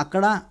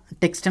అక్కడ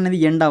టెక్స్ట్ అనేది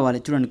ఎండ్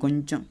అవ్వాలి. చూడండి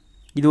కొంచెం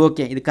ఇది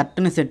ఓకే, ఇది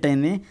కరెక్ట్గా సెట్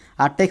అయింది.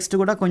 ఆ టెక్స్ట్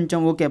కూడా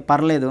కొంచెం ఓకే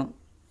పర్లేదు,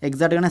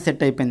 ఎగ్జాక్ట్గానే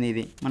సెట్ అయిపోయింది.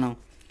 ఇది మనం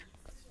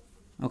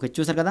ఓకే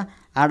చూసారు కదా,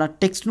 ఆడ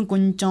టెక్స్ట్ను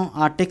కొంచెం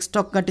ఆ టెక్స్ట్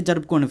ఒక్కటి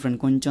జరుపుకోండి ఫ్రెండ్,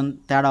 కొంచెం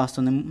తేడా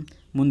వస్తుంది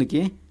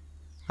ముందుకి.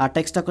 ఆ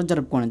టెక్స్ట్ ఒక్కటి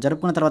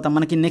జరుపుకున్న తర్వాత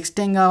మనకి నెక్స్ట్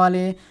ఏం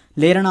కావాలి,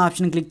 లేయర్ అనే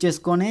ఆప్షన్ క్లిక్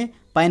చేసుకొని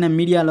పైన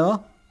మీడియాలో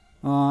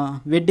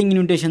వెడ్డింగ్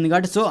ఇన్విటేషన్ ఉంది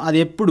కాబట్టి, సో అది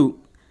ఎప్పుడు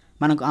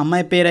మనకు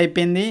అమ్మాయి పేరు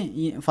అయిపోయింది,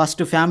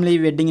 ఫస్ట్ ఫ్యామిలీ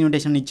వెడ్డింగ్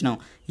ఇన్విటేషన్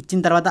ఇచ్చిన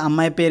తర్వాత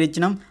అమ్మాయి పేరు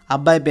ఇచ్చినాం,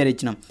 అబ్బాయి పేరు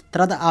ఇచ్చినాం,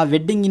 తర్వాత ఆ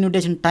వెడ్డింగ్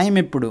ఇన్విటేషన్ టైం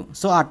ఎప్పుడు,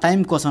 సో ఆ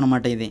టైం కోసం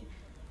అనమాట ఇది.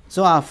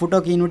 సో ఆ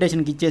ఫోటోకి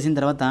ఇన్విటేషన్కి ఇచ్చేసిన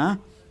తర్వాత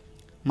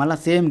మళ్ళీ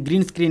సేమ్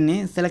గ్రీన్ స్క్రీన్ని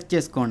సెలెక్ట్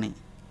చేసుకోండి.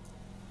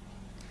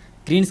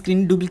 గ్రీన్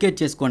స్క్రీన్ డూప్లికేట్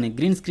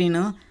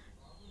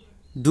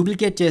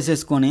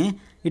చేసేసుకొని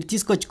ఇటు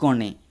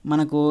తీసుకొచ్చుకోండి.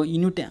 మనకు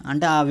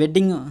అంటే ఆ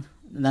వెడ్డింగ్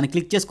దాన్ని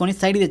క్లిక్ చేసుకొని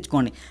సైడ్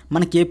తెచ్చుకోండి.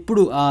 మనకి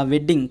ఎప్పుడు ఆ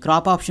వెడ్డింగ్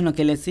క్రాప్ ఆప్షన్లోకి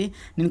వెళ్ళేసి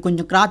నేను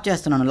కొంచెం క్రాప్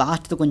చేస్తున్నాను,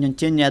 లాస్ట్తో కొంచెం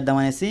చేంజ్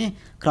చేద్దామనేసి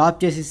క్రాప్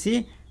చేసేసి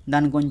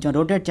దాన్ని కొంచెం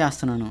రొటేట్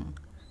చేస్తున్నాను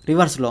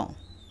రివర్స్లో.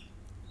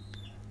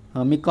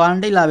 మీకు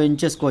కావాలంటే ఇలా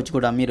పెంచేసుకోవచ్చు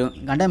కూడా మీరు,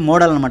 అంటే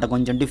మోడల్ అనమాట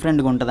కొంచెం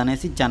డిఫరెంట్గా ఉంటుంది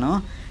అనేసి ఇచ్చాను.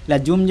 ఇలా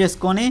జూమ్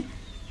చేసుకొని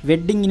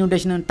వెడ్డింగ్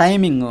ఇన్విటేషన్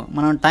టైమింగ్,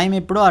 మనం టైం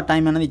ఎప్పుడో ఆ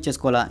టైం అనేది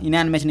ఇచ్చేసుకోవాలి. ఇన్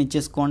యానిమేషన్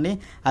ఇచ్చేసుకోండి,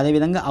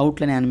 అదేవిధంగా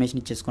అవుట్లైన్ యానిమేషన్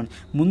ఇచ్చేసుకోండి.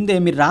 ముందే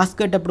మీరు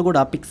రాసుకునేటప్పుడు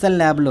కూడా పిక్సెల్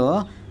ల్యాబ్లో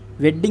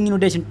వెడ్డింగ్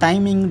ఇన్విటేషన్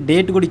టైమింగ్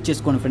డేట్ కూడా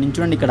ఇచ్చేసుకోండి ఫ్రెండ్.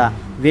 చూడండి ఇక్కడ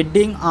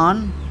వెడ్డింగ్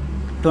ఆన్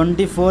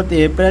 24th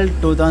April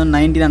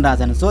 2019 అని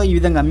రాశాను. సో ఈ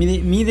విధంగా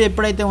మీది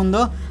ఎప్పుడైతే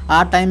ఉందో ఆ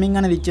టైమింగ్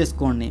అనేది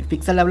ఇచ్చేసుకోండి.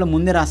 పిక్సెల్ ల్యాబ్లో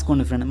ముందే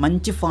రాసుకోండి ఫ్రెండ్,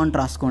 మంచి ఫాంట్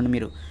రాసుకోండి.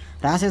 మీరు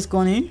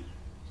రాసేసుకొని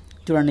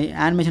చూడండి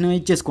యానిమేషన్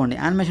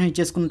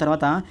ఇచ్చేసుకున్న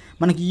తర్వాత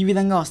మనకి ఈ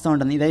విధంగా వస్తూ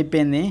ఉంటుంది. ఇది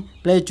అయిపోయింది,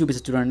 ప్లే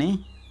చూపిస్తుంది చూడండి,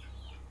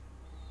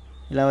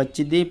 ఇలా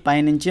వచ్చింది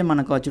పైనుంచి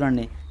మనకు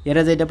చూడండి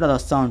ఎరేజ్ అయ్యేటప్పుడు అది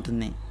వస్తూ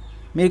ఉంటుంది.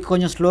 మీకు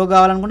కొంచెం స్లో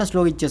కావాలనుకుంటే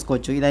స్లోగా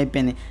ఇచ్చేసుకోవచ్చు. ఇది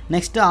అయిపోయింది.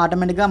 నెక్స్ట్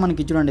ఆటోమేటిక్గా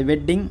మనకి చూడండి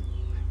వెడ్డింగ్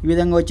ఈ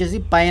విధంగా వచ్చేసి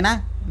పైన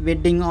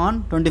వెడ్డింగ్ ఆన్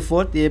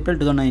 24th April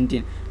 2019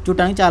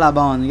 చూడటానికి చాలా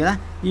బాగుంది కదా,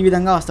 ఈ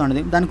విధంగా వస్తూ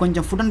ఉంటుంది. దాన్ని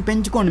కొంచెం ఫోటోని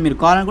పెంచుకోండి, మీరు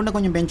కావాలనుకుంటే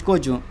కొంచెం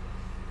పెంచుకోవచ్చు,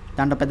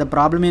 దాంట్లో పెద్ద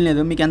ప్రాబ్లం ఏం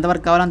లేదు. మీకు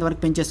ఎంతవరకు కావాలో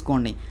అంతవరకు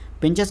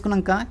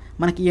పెంచేసుకున్నాక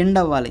మనకి ఎండ్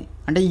అవ్వాలి,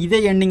 అంటే ఇదే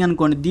ఎండింగ్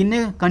అనుకోండి, దీన్నే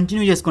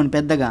కంటిన్యూ చేసుకోండి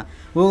పెద్దగా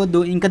వద్దు.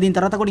 ఇంకా దీని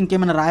తర్వాత కూడా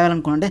ఇంకేమైనా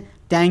రాయాలనుకోండి,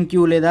 థ్యాంక్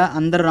యూ లేదా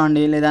అందరూ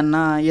రాండి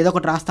లేదన్నా ఏదో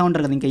ఒకటి రాస్తూ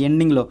ఉంటారు కదా ఇంకా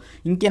ఎండింగ్లో,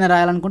 ఇంకేమైనా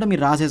రాయాలనుకుంటే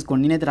మీరు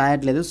రాసేసుకోండి. నేనైతే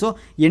రాయట్లేదు. సో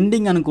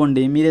ఎండింగ్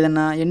అనుకోండి, మీరు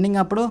ఏదన్నా ఎండింగ్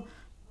అప్పుడు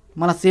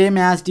మళ్ళీ సేమ్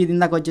యాజ్ ఇది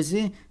ఇందాక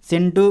వచ్చేసి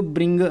send to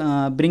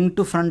bring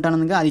to front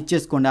అనగా అది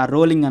ఇచ్చేసుకోండి. ఆ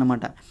రోలింగ్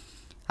అనమాట.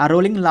 ఆ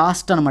రోలింగ్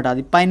లాస్ట్ అనమాట,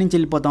 అది పైనుంచి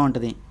వెళ్ళిపోతూ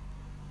ఉంటుంది.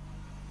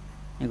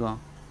 ఇగో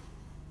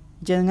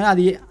ఇచ్చేది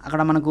అది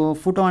అక్కడ మనకు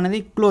ఫోటో అనేది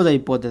క్లోజ్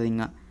అయిపోతుంది.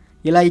 ఇంకా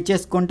ఇలా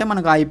ఇచ్చేసుకుంటే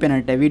మనకు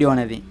అయిపోయినట్టే వీడియో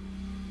అనేది.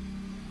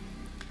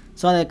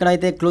 సో అది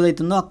ఎక్కడైతే క్లోజ్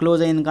అవుతుందో ఆ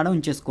క్లోజ్ అయిన కాడ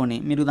ఉంచేసుకోండి.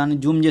 మీరు దాన్ని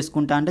జూమ్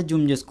చేసుకుంటా అంటే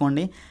జూమ్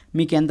చేసుకోండి,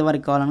 మీకు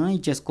ఎంతవరకు కావాలనో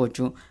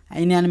ఇచ్చేసుకోవచ్చు.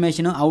 In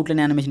animation,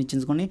 outline animation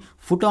ఇచ్చేసుకోండి.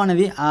 Photo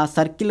అనేది ఆ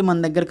సర్కిల్ మన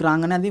దగ్గరకు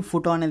రాగానే అది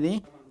ఫోటో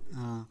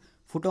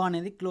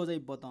అనేది క్లోజ్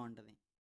అయిపోతూ ఉంటుంది.